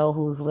could tell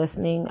who's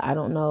listening. I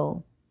don't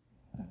know.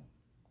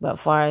 But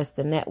far as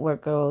the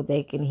network go,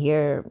 they can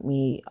hear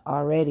me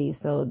already,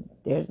 so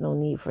there's no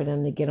need for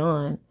them to get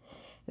on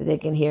if they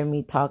can hear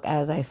me talk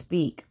as I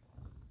speak.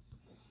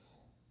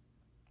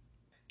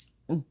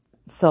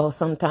 So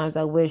sometimes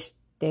I wish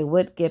they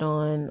would get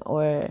on,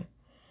 or,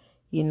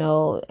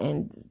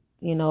 and,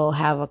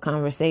 have a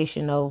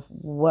conversation of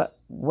what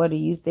are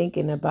you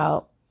thinking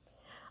about,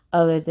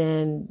 other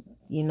than,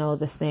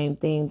 the same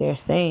thing they're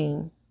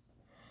saying.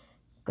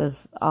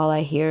 Because all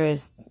I hear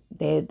is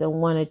the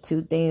one or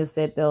two things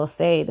that they'll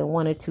say, the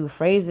one or two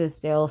phrases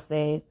they'll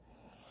say,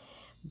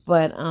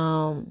 but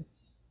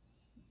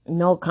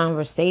no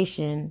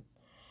conversation.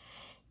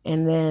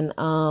 And then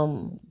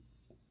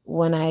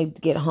when I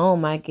get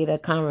home, I get a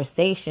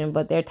conversation,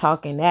 but they're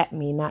talking at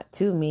me, not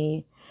to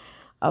me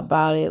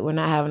about it. We're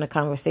not having a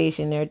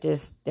conversation. They're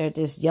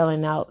just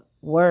yelling out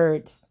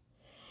words,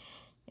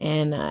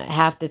 and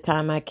half the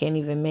time I can't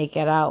even make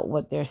it out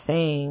what they're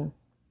saying.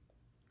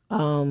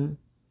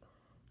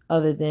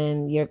 Other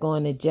than you're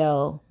going to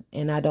jail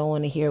and I don't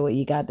want to hear what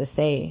you got to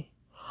say.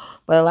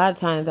 But a lot of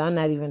times I'm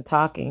not even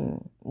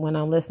talking when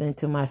I'm listening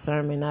to my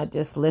sermon. I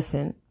just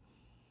listen.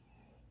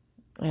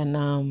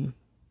 And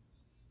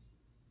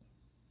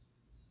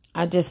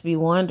I just be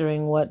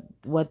wondering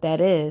what that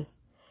is,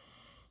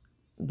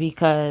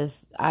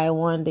 because I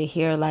wanted to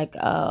hear like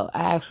an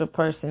actual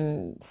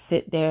person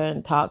sit there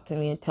and talk to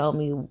me and tell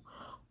me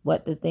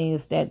what the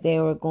things that they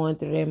were going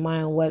through their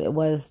mind, what it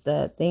was,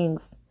 the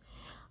things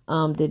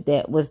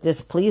that was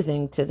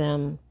displeasing to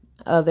them,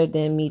 other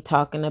than me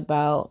talking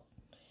about,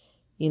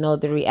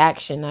 the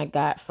reaction I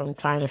got from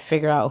trying to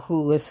figure out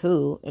who is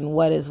who and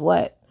what is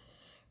what.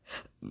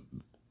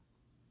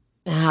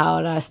 And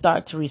how did I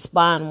start to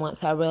respond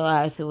once I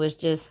realized it was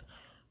just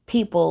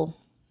people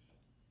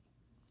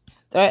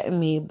threatening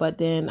me. But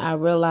then I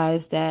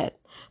realized that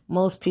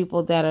most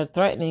people that are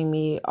threatening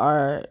me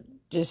are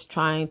just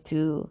trying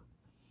to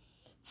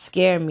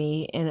scare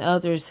me, and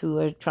others who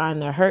are trying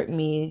to hurt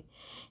me,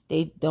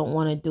 they don't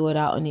want to do it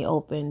out in the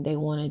open. They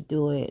want to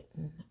do it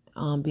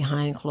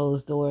behind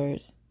closed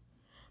doors.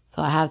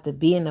 So I have to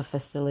be in a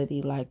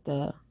facility like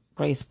the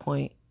Grace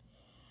Point,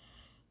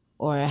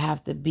 or I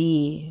have to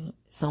be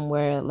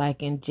somewhere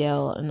like in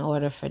jail in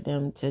order for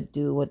them to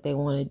do what they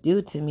want to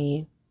do to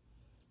me,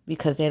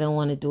 because they don't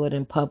want to do it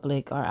in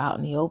public or out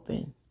in the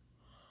open.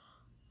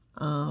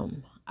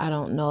 I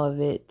don't know if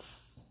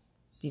it's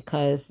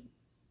because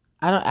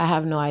I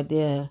have no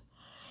idea.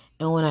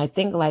 And when I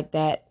think like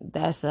that,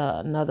 that's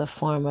another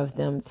form of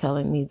them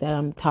telling me that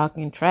I'm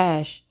talking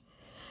trash.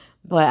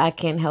 But I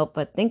can't help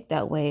but think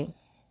that way.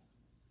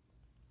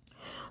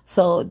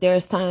 So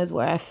there's times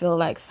where I feel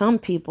like some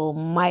people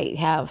might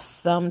have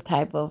some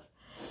type of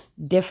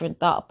different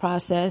thought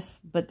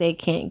process, but they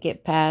can't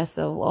get past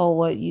of, oh,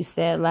 what you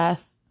said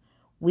last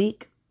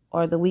week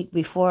or the week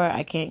before.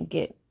 I can't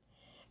get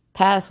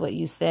past what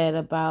you said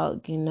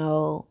about,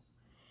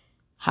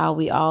 how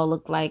we all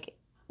look like,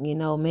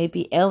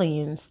 maybe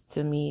aliens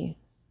to me.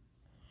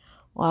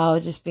 Well, I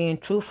was just being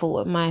truthful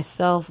with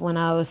myself when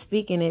I was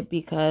speaking it,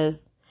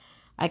 because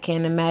I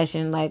can't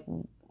imagine, like,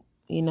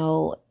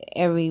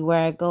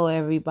 everywhere I go,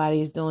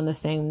 everybody's doing the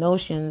same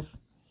notions,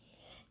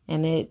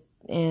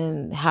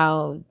 and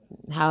how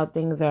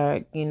things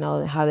are,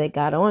 how they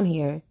got on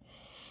here.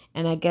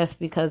 And I guess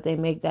because they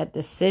make that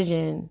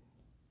decision,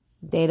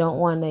 they don't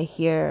want to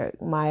hear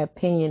my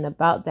opinion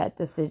about that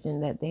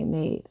decision that they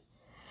made.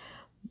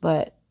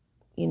 But,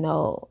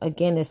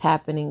 again, it's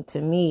happening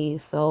to me,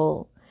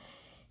 so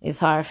it's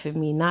hard for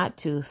me not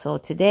to. So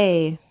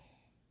today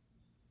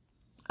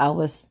I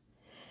was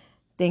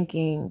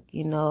thinking,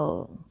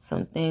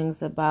 some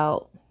things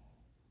about,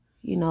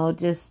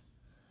 just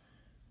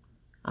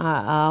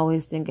I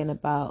always thinking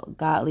about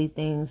godly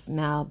things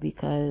now,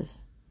 because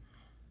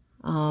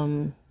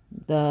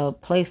the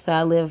place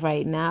I live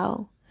right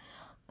now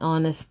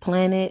on this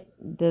planet,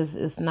 this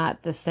is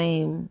not the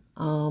same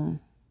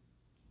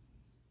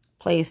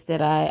place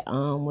that I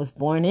was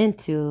born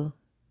into.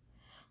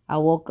 I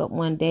woke up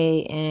one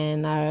day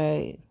and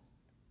I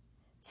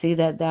see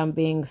that I'm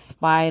being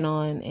spied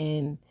on,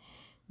 and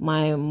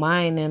my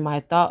mind and my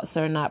thoughts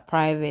are not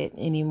private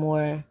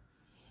anymore,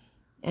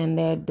 and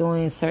they're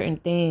doing certain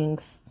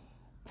things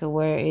to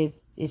where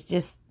it's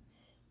just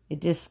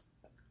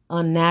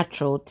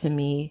unnatural to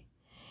me,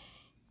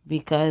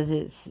 because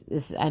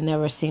it's I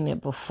never seen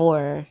it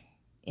before,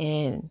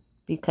 and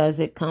because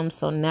it comes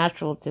so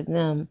natural to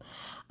them,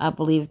 I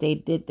believe they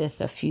did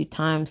this a few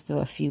times to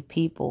a few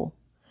people.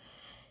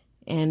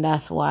 And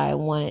that's why I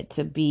wanted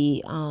to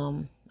be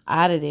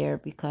out of there,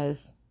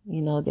 because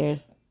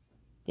there's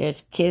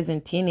kids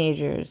and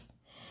teenagers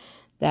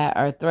that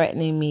are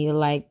threatening me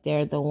like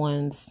they're the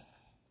ones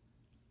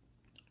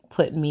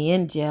putting me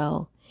in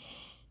jail.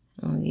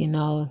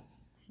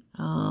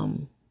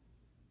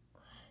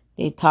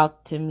 They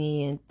talk to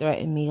me and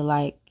threaten me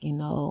like,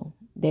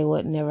 they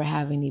would never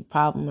have any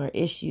problem or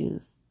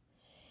issues,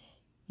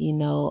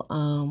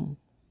 harming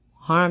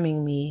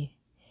me,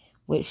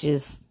 which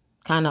is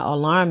kind of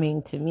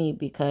alarming to me,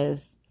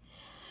 because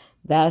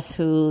that's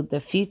who the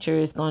future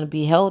is going to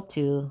be held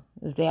to.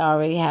 If they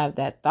already have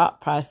that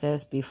thought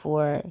process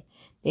before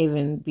they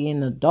even be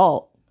an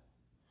adult,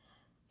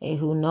 and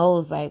who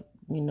knows, like,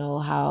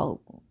 how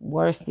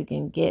worse it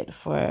can get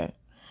for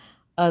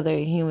other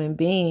human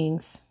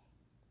beings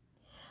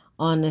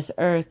on this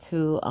earth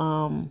who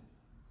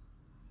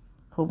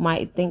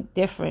might think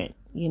different,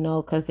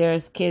 because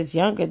there's kids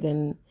younger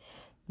than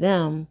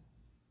them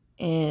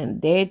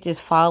and they're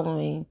just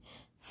following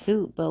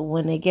suit. But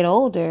when they get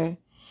older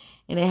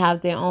and they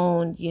have their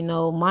own,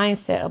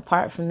 mindset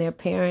apart from their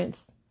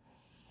parents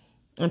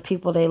and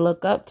people they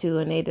look up to,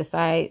 and they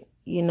decide,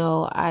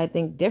 I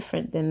think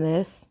different than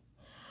this,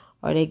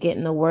 or they get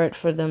in the word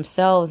for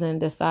themselves and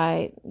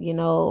decide,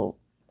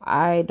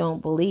 I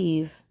don't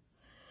believe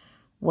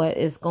what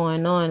is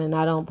going on and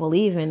I don't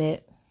believe in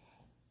it.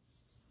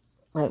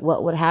 Like,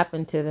 what would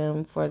happen to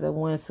them, for the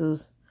ones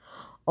who's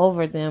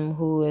over them,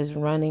 who is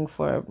running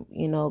for,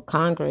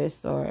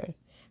 Congress or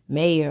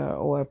mayor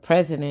or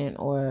president,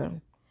 or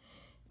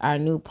our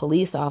new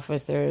police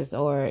officers,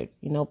 or,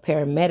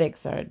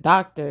 paramedics or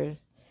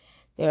doctors.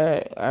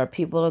 There are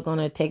people who are going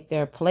to take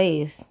their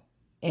place.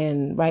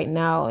 And right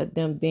now,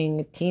 them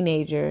being a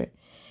teenager,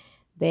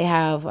 they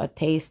have a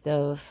taste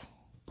of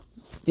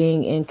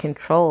being in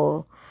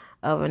control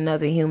of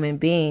another human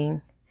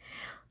being,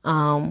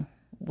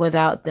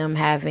 without them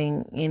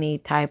having any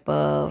type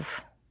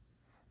of,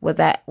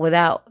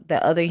 without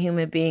the other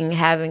human being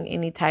having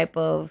any type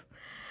of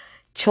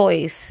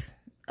choice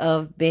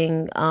of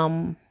being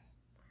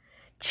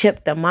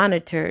chipped or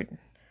monitored.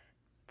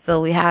 So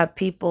we have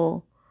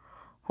people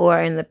who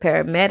are in the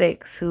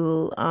paramedics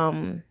who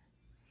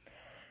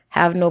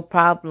have no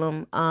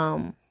problem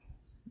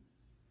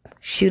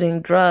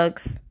shooting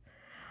drugs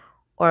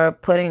or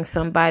putting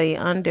somebody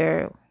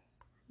under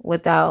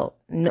without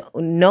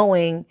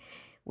knowing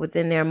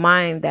within their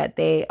mind that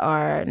they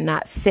are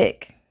not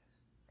sick.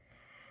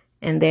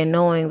 And they're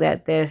knowing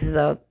that this is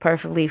a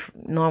perfectly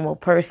normal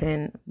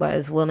person, but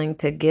is willing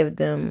to give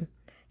them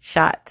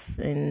shots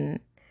and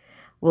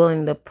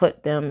willing to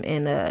put them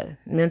in a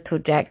mental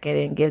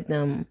jacket and give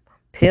them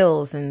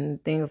pills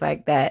and things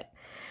like that,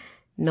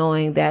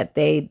 knowing that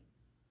they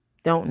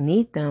don't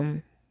need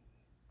them.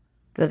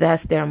 So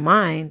that's their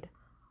mind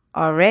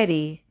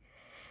already.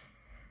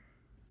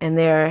 And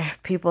there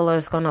people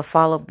are going to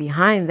follow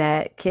behind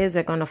that. Kids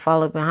are going to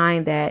follow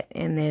behind that.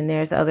 And then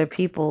there's other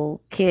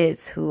people,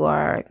 kids, who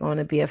are going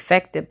to be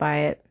affected by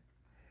it.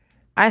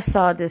 I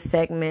saw this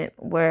segment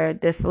where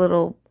this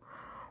little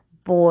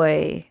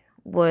boy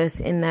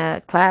was in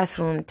the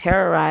classroom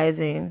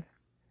terrorizing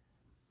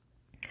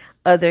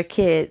other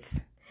kids,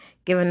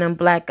 giving them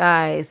black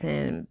eyes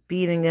and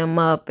beating them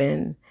up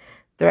and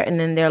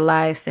threatening their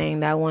lives, saying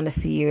that I want to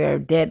see your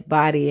dead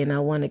body and I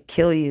want to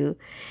kill you.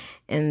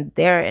 And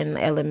they're in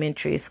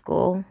elementary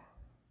school.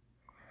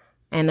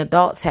 And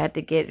adults had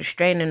to get a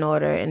restraining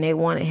order and they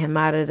wanted him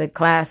out of the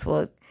class.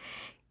 Well,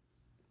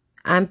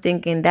 I'm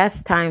thinking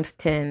that's times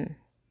 10.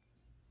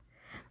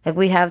 Like,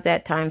 we have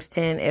that times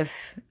 10.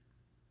 If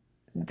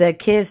the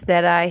kids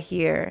that I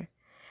hear,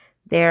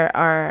 there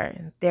are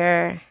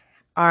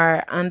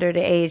under the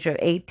age of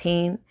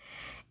 18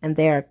 and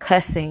they're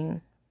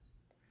cussing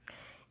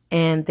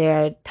and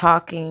they're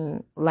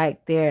talking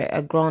like they're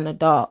a grown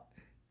adult.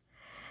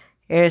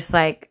 There's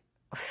like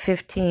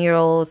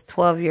 15-year-olds,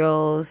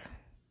 12-year-olds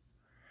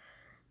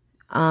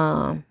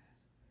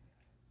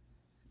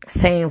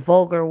saying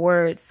vulgar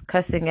words,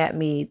 cussing at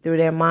me through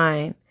their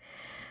mind,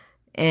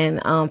 and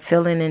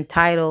feeling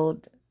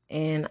entitled,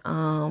 and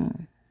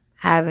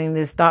having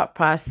this thought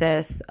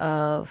process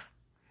of,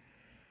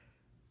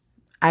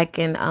 I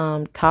can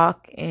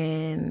talk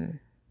and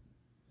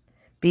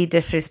be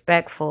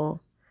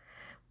disrespectful,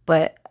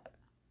 but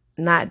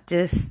not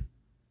just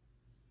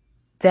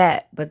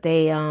that, but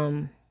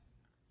they're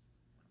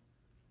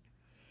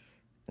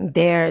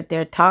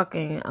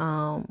talking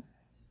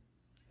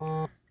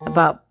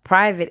about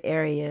private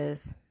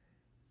areas.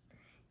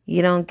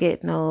 You don't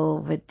get no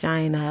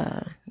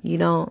vagina. You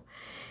don't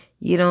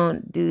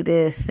do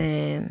this,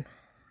 and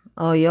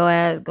oh, your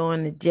ass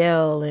going to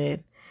jail,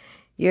 and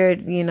you're,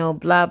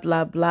 blah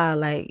blah blah.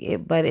 Like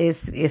it, but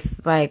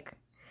it's like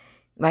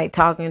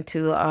talking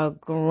to a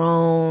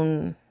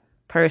grown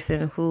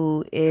person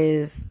who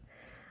is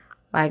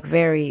like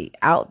very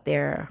out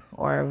there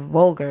or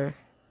vulgar,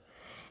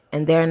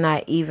 and they're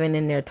not even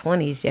in their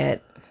 20s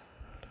yet.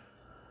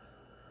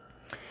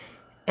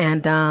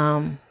 And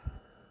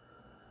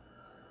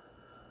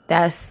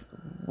that's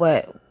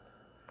what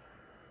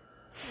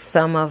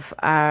some of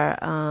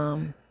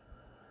our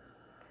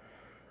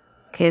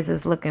kids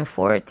is looking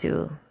forward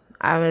to.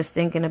 I was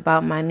thinking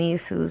about my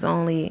niece,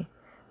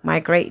 my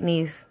great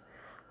niece,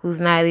 who's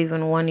not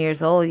even 1 year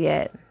old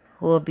yet,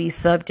 who will be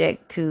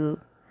subject to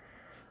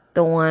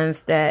the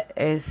ones that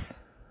is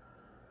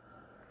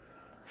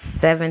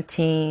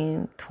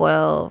 17,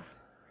 12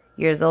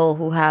 years old,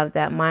 who have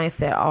that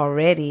mindset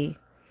already,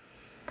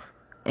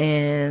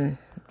 and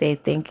they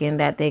thinking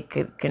that they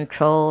could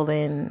control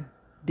and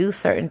do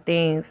certain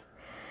things.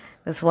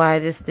 That's why I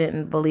just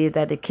didn't believe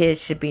that the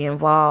kids should be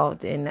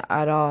involved in it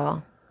at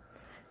all,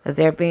 because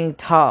they're being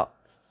taught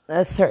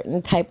a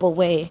certain type of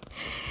way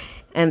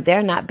and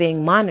they're not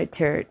being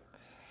monitored.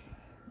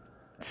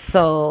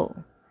 So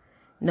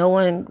no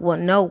one will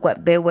know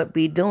what they would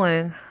be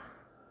doing.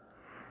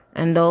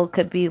 And though it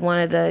could be one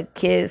of the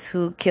kids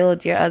who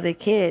killed your other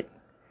kid.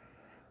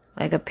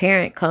 Like a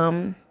parent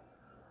come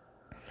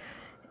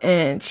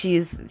and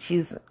she's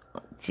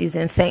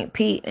in St.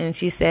 Pete, and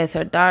she says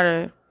her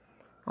daughter,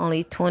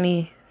 only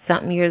 20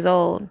 something years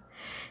old,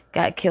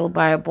 got killed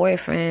by her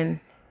boyfriend,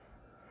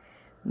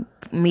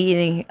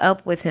 meeting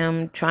up with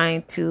him,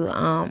 trying to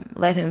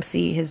let him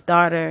see his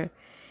daughter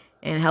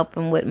and help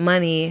him with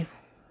money.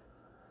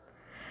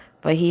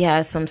 But he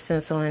has some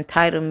sense of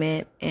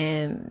entitlement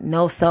and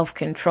no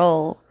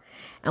self-control,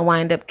 and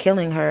wind up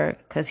killing her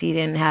because he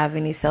didn't have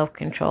any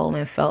self-control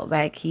and felt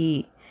like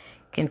he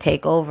can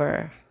take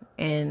over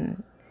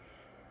and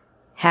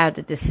had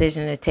the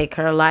decision to take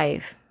her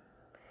life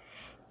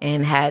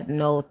and had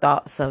no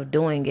thoughts of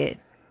doing it.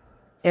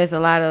 There's a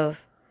lot of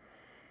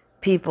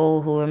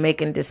people who are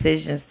making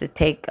decisions to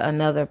take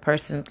another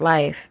person's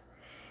life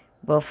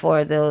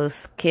before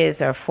those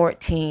kids are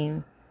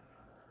 14.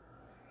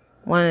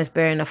 One is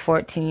burying a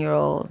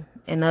 14-year-old,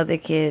 and other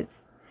kids,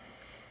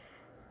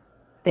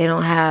 they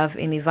don't have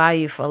any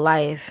value for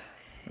life.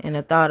 And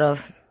the thought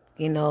of,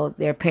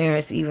 their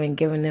parents even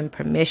giving them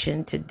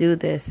permission to do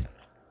this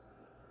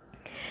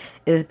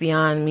is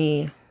beyond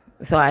me.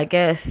 So I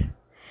guess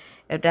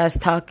if that's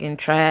talking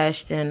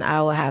trash, then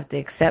I will have to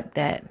accept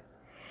that.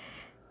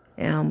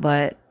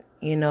 But,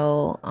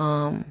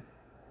 my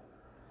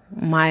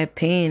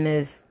opinion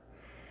is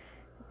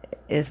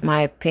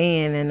my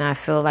opinion, and I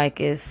feel like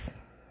it's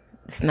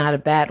not a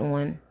bad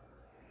one.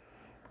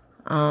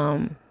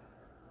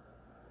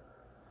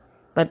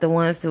 But the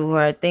ones who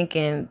are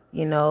thinking,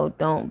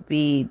 don't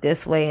be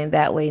this way and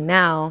that way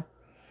now,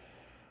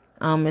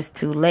 it's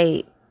too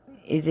late.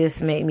 It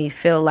just made me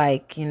feel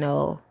like,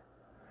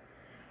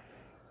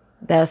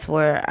 that's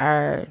where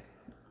our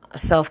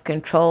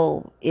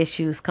self-control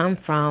issues come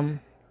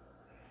from.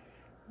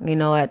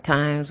 At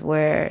times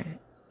where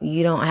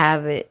you don't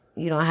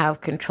have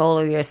control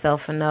of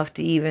yourself enough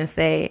to even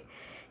say,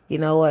 you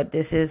know what,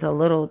 this is a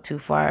little too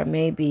far.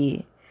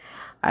 Maybe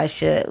I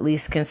should at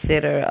least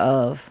consider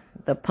of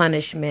the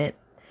punishment,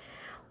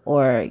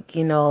 or, at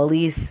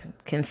least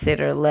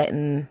consider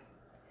letting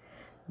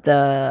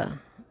the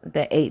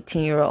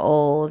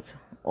 18-year-old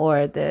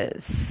or the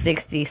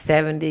 60,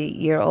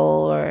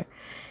 70-year-old or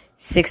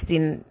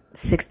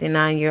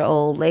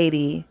 69-year-old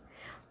lady,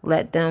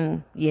 let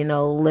them,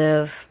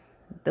 live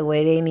the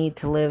way they need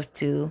to live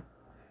too,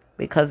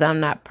 because I'm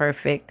not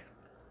perfect.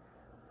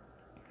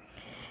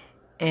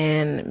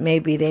 and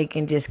maybe they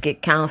can just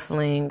get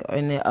counseling,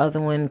 and the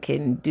other one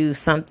can do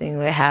something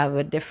or have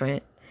a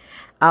different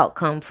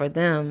outcome for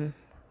them.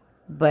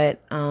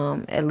 But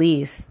at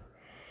least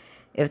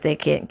if they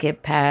can't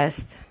get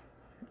past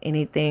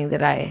anything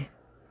that I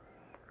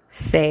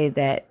say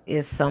that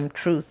is some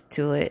truth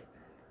to it,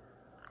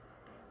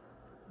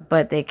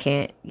 but they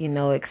can't,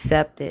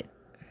 accept it.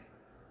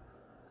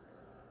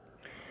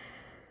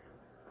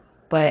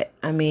 But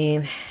I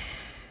mean,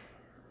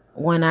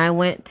 when I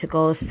went to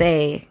go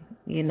say,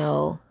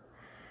 I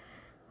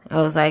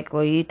was like,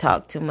 well, you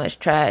talk too much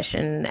trash.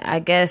 And I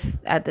guess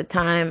at the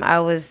time I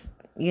was,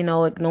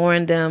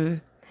 ignoring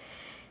them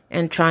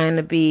and trying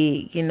to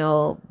be,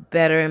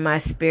 better in my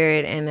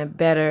spirit and a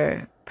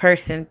better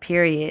person,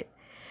 period.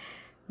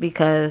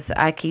 Because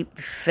I keep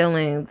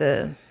feeling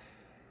the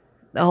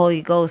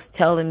Holy Ghost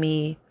telling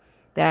me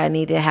that I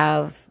need to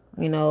have,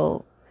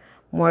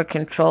 more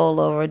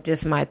control over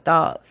just my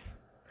thoughts,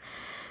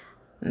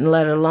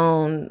 let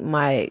alone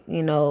my,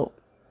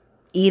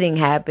 eating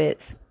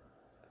habits.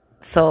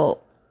 So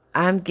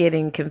I'm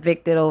getting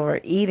convicted over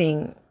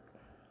eating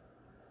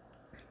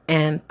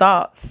and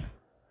thoughts.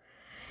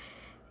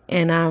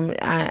 And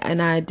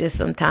I just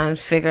sometimes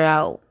figure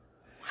out,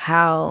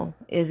 how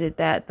is it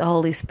that the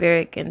Holy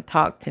Spirit can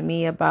talk to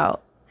me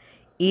about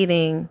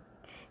eating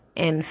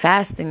and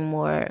fasting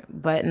more,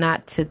 but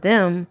not to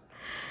them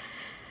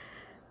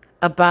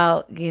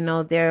about,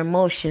 their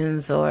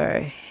emotions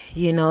or,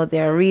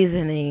 their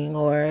reasoning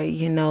or,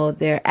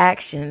 their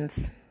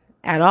actions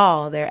at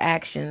all, their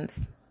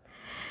actions.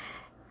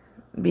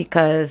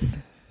 Because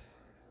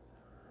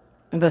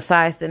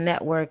besides the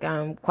network,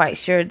 I'm quite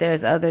sure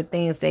there's other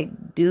things they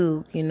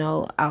do,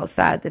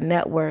 outside the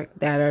network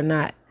that are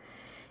not,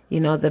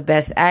 the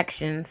best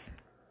actions,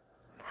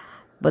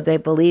 but they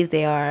believe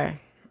they are.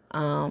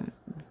 Them,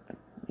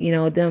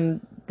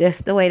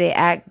 just the way they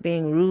act,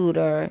 being rude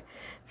or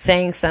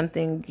saying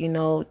something,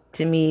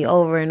 to me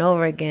over and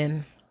over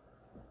again.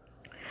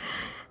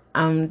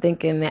 I'm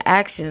thinking the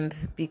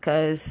actions,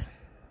 because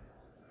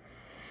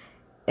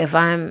if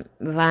I'm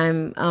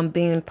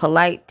being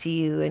polite to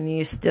you and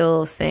you're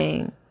still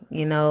saying,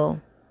 the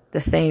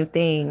same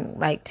thing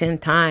like 10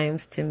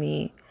 times to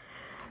me,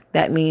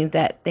 that means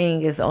that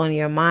thing is on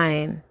your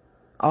mind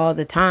all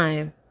the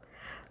time.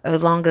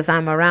 As long as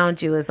I'm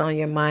around you, it's on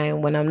your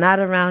mind. When I'm not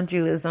around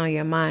you, it's on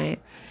your mind.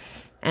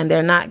 And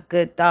they're not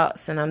good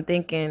thoughts. And I'm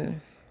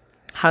thinking,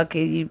 how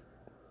could you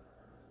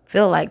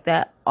feel like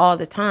that all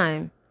the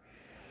time?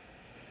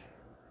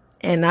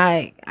 And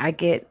I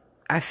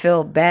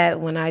feel bad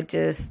when I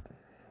just,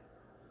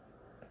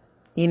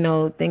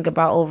 think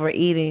about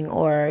overeating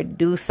or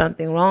do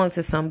something wrong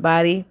to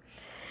somebody.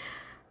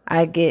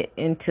 I get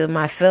into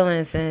my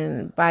feelings,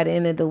 and by the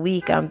end of the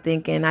week, I'm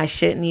thinking I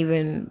shouldn't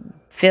even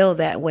feel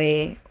that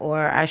way,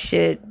 or I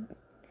should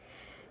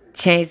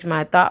change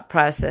my thought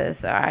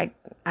process. Or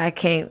I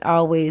can't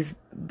always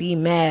be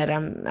mad.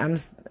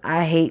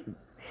 I hate.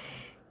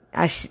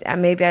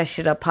 Maybe I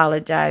should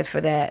apologize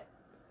for that.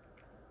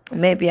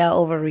 Maybe I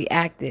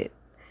overreacted.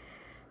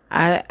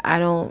 I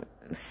don't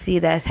see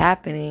that's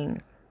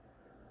happening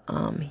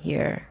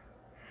here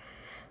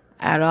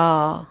at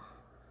all.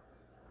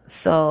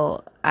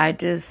 So I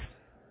just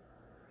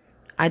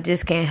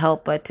can't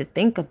help but to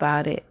think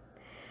about it.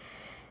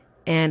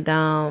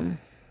 And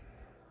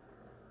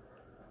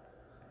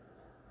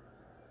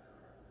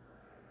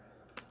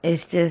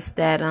it's just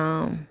that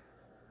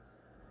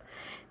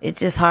it's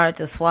just hard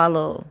to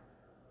swallow.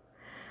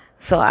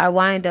 So I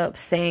wind up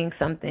saying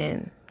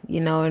something,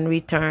 in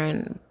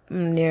return.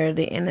 Near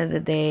the end of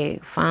the day,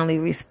 finally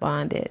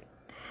responded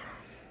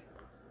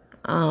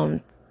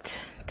to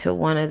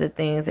one of the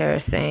things they were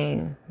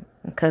saying,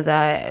 because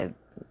I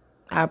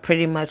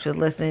pretty much was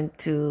listening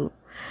to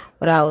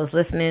what I was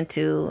listening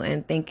to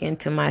and thinking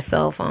to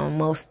myself on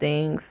most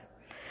things.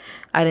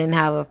 I didn't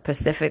have a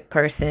specific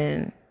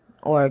person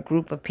or a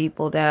group of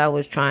people that I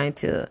was trying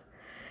to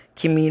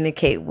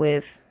communicate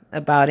with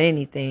about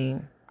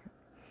anything.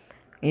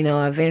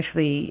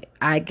 Eventually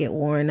I get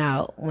worn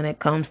out when it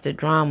comes to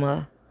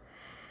drama.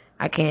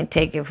 I can't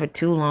take it for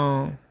too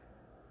long.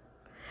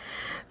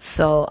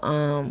 So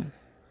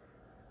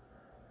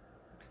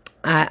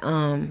I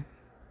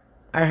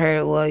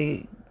heard, well,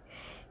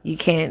 you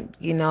can't,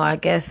 I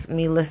guess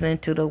me listening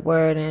to the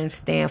word and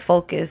staying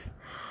focused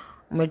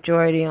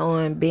majority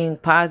on being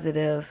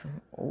positive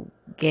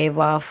gave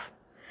off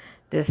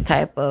this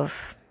type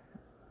of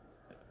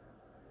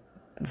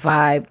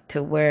vibe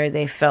to where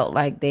they felt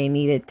like they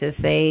needed to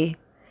say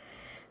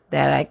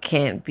that I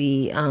can't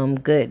be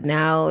good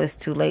now. It's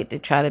too late to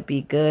try to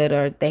be good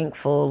or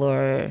thankful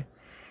or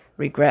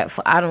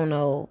regretful. I don't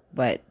know,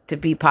 but to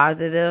be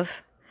positive.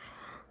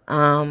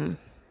 They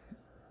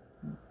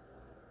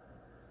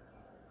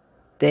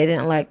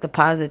didn't like the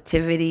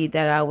positivity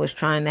that I was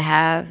trying to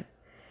have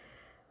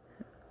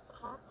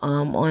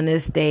on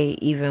this day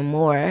even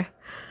more.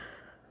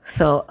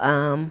 So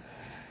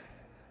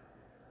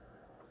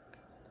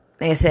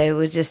they said it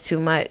was just too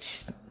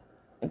much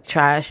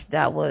trash.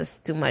 That was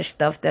too much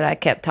stuff that I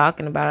kept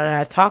talking about.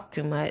 I talked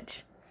too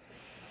much.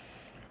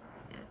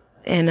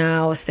 And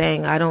I was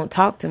saying I don't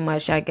talk too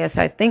much. I guess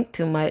I think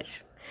too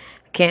much.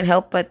 I can't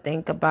help but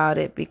think about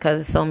it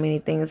because of so many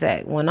things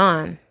that went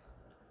on.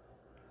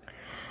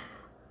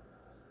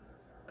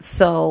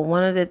 So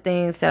one of the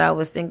things that I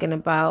was thinking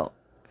about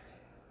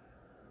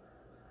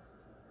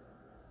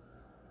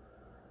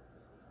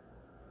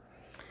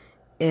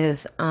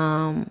is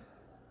I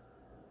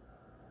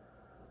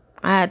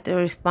had to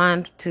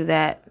respond to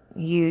that.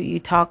 You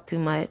talk too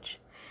much.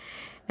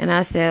 And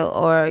I said,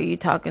 or you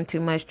talking too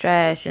much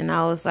trash. And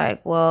I was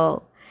like,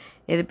 well,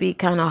 it'd be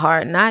kind of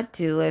hard not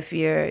to if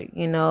you're,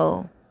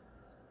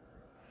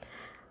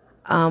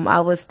 I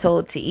was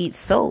told to eat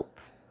soap.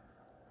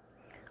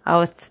 I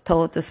was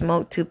told to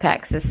smoke 2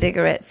 packs of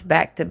cigarettes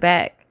back to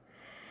back.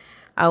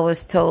 I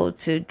was told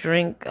to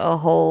drink a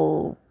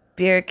whole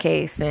beer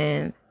case,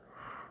 and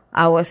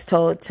I was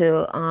told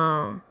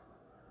to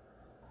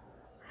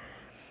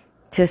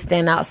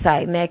stand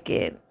outside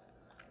naked,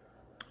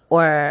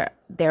 or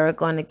they were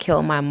going to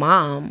kill my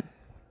mom.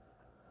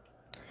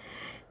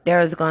 They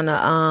was going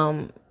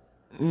to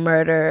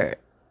murder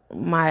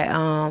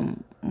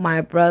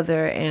my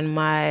brother and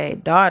my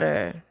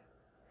daughter.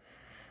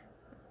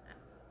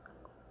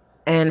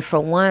 And for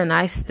one,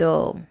 I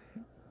still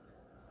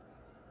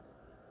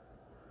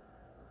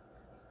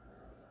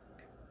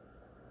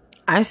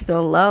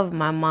love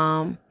my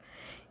mom,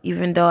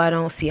 even though I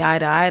don't see eye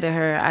to eye to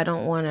her. I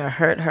don't want to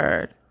hurt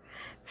her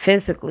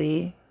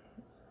physically,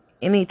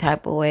 any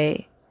type of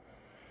way.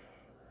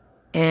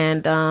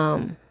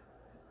 And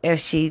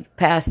if she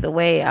passed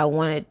away, I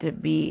want it to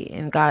be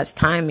in God's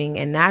timing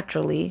and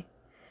naturally,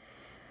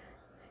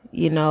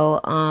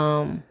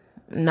 not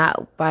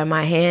by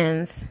my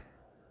hands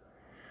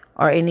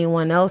or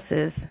anyone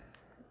else's.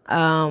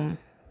 There's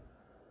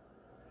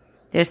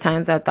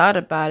times I thought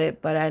about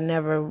it, but I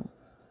never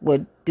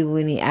would do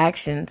any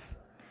actions,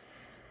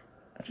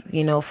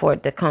 for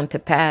it to come to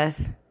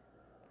pass.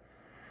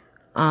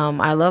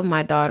 I love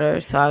my daughter,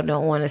 so I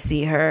don't want to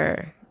see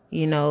her,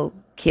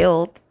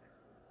 killed.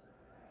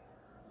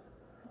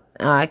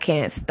 I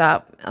can't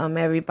stop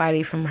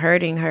everybody from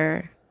hurting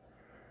her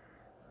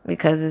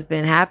because it's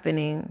been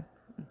happening.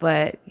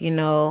 But,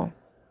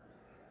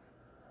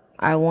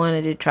 I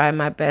wanted to try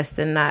my best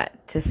and not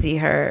to see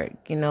her,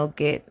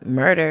 get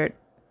murdered.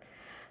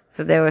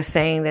 So they were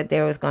saying that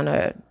they was going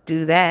to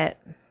do that.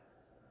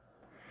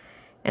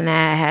 And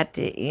I had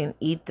to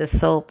eat the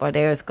soap, or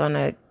they was going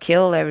to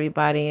kill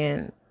everybody.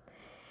 And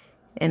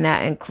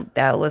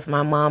that was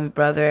my mom,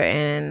 brother,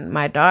 and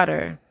my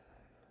daughter.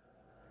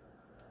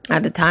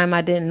 At the time,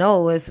 I didn't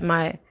know it was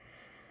my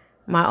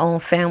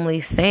own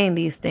family saying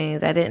these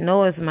things. I didn't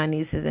know it was my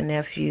nieces and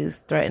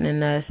nephews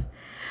threatening us.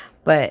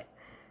 But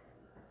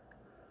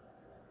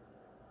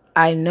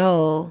I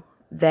know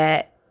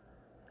that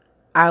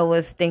I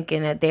was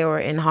thinking that they were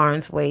in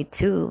harm's way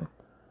too.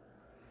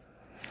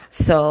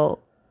 So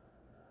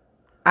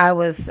I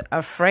was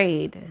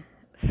afraid.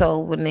 So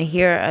when I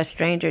hear a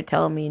stranger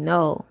tell me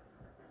no,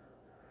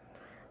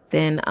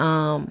 then,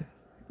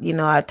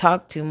 I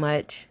talk too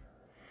much.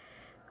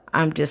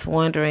 I'm just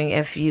wondering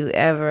if you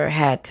ever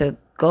had to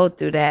go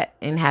through that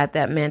and had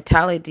that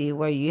mentality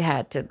where you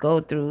had to go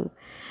through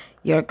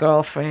your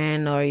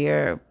girlfriend or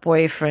your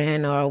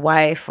boyfriend or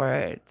wife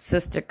or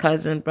sister,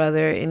 cousin,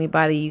 brother,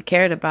 anybody you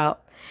cared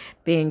about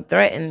being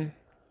threatened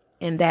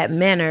in that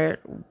manner.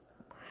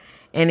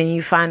 And then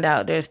you find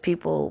out there's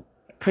people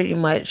pretty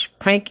much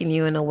pranking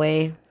you in a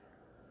way.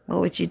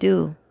 What would you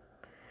do?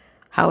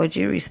 How would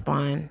you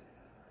respond?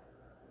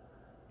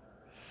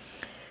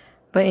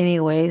 But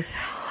anyways,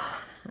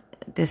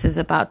 this is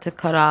about to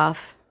cut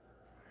off.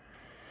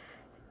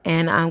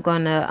 And I'm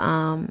going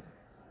to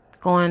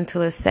go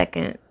into a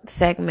second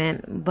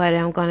segment, but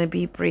I'm going to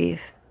be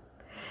brief.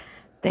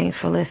 Thanks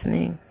for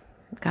listening.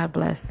 God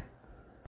bless.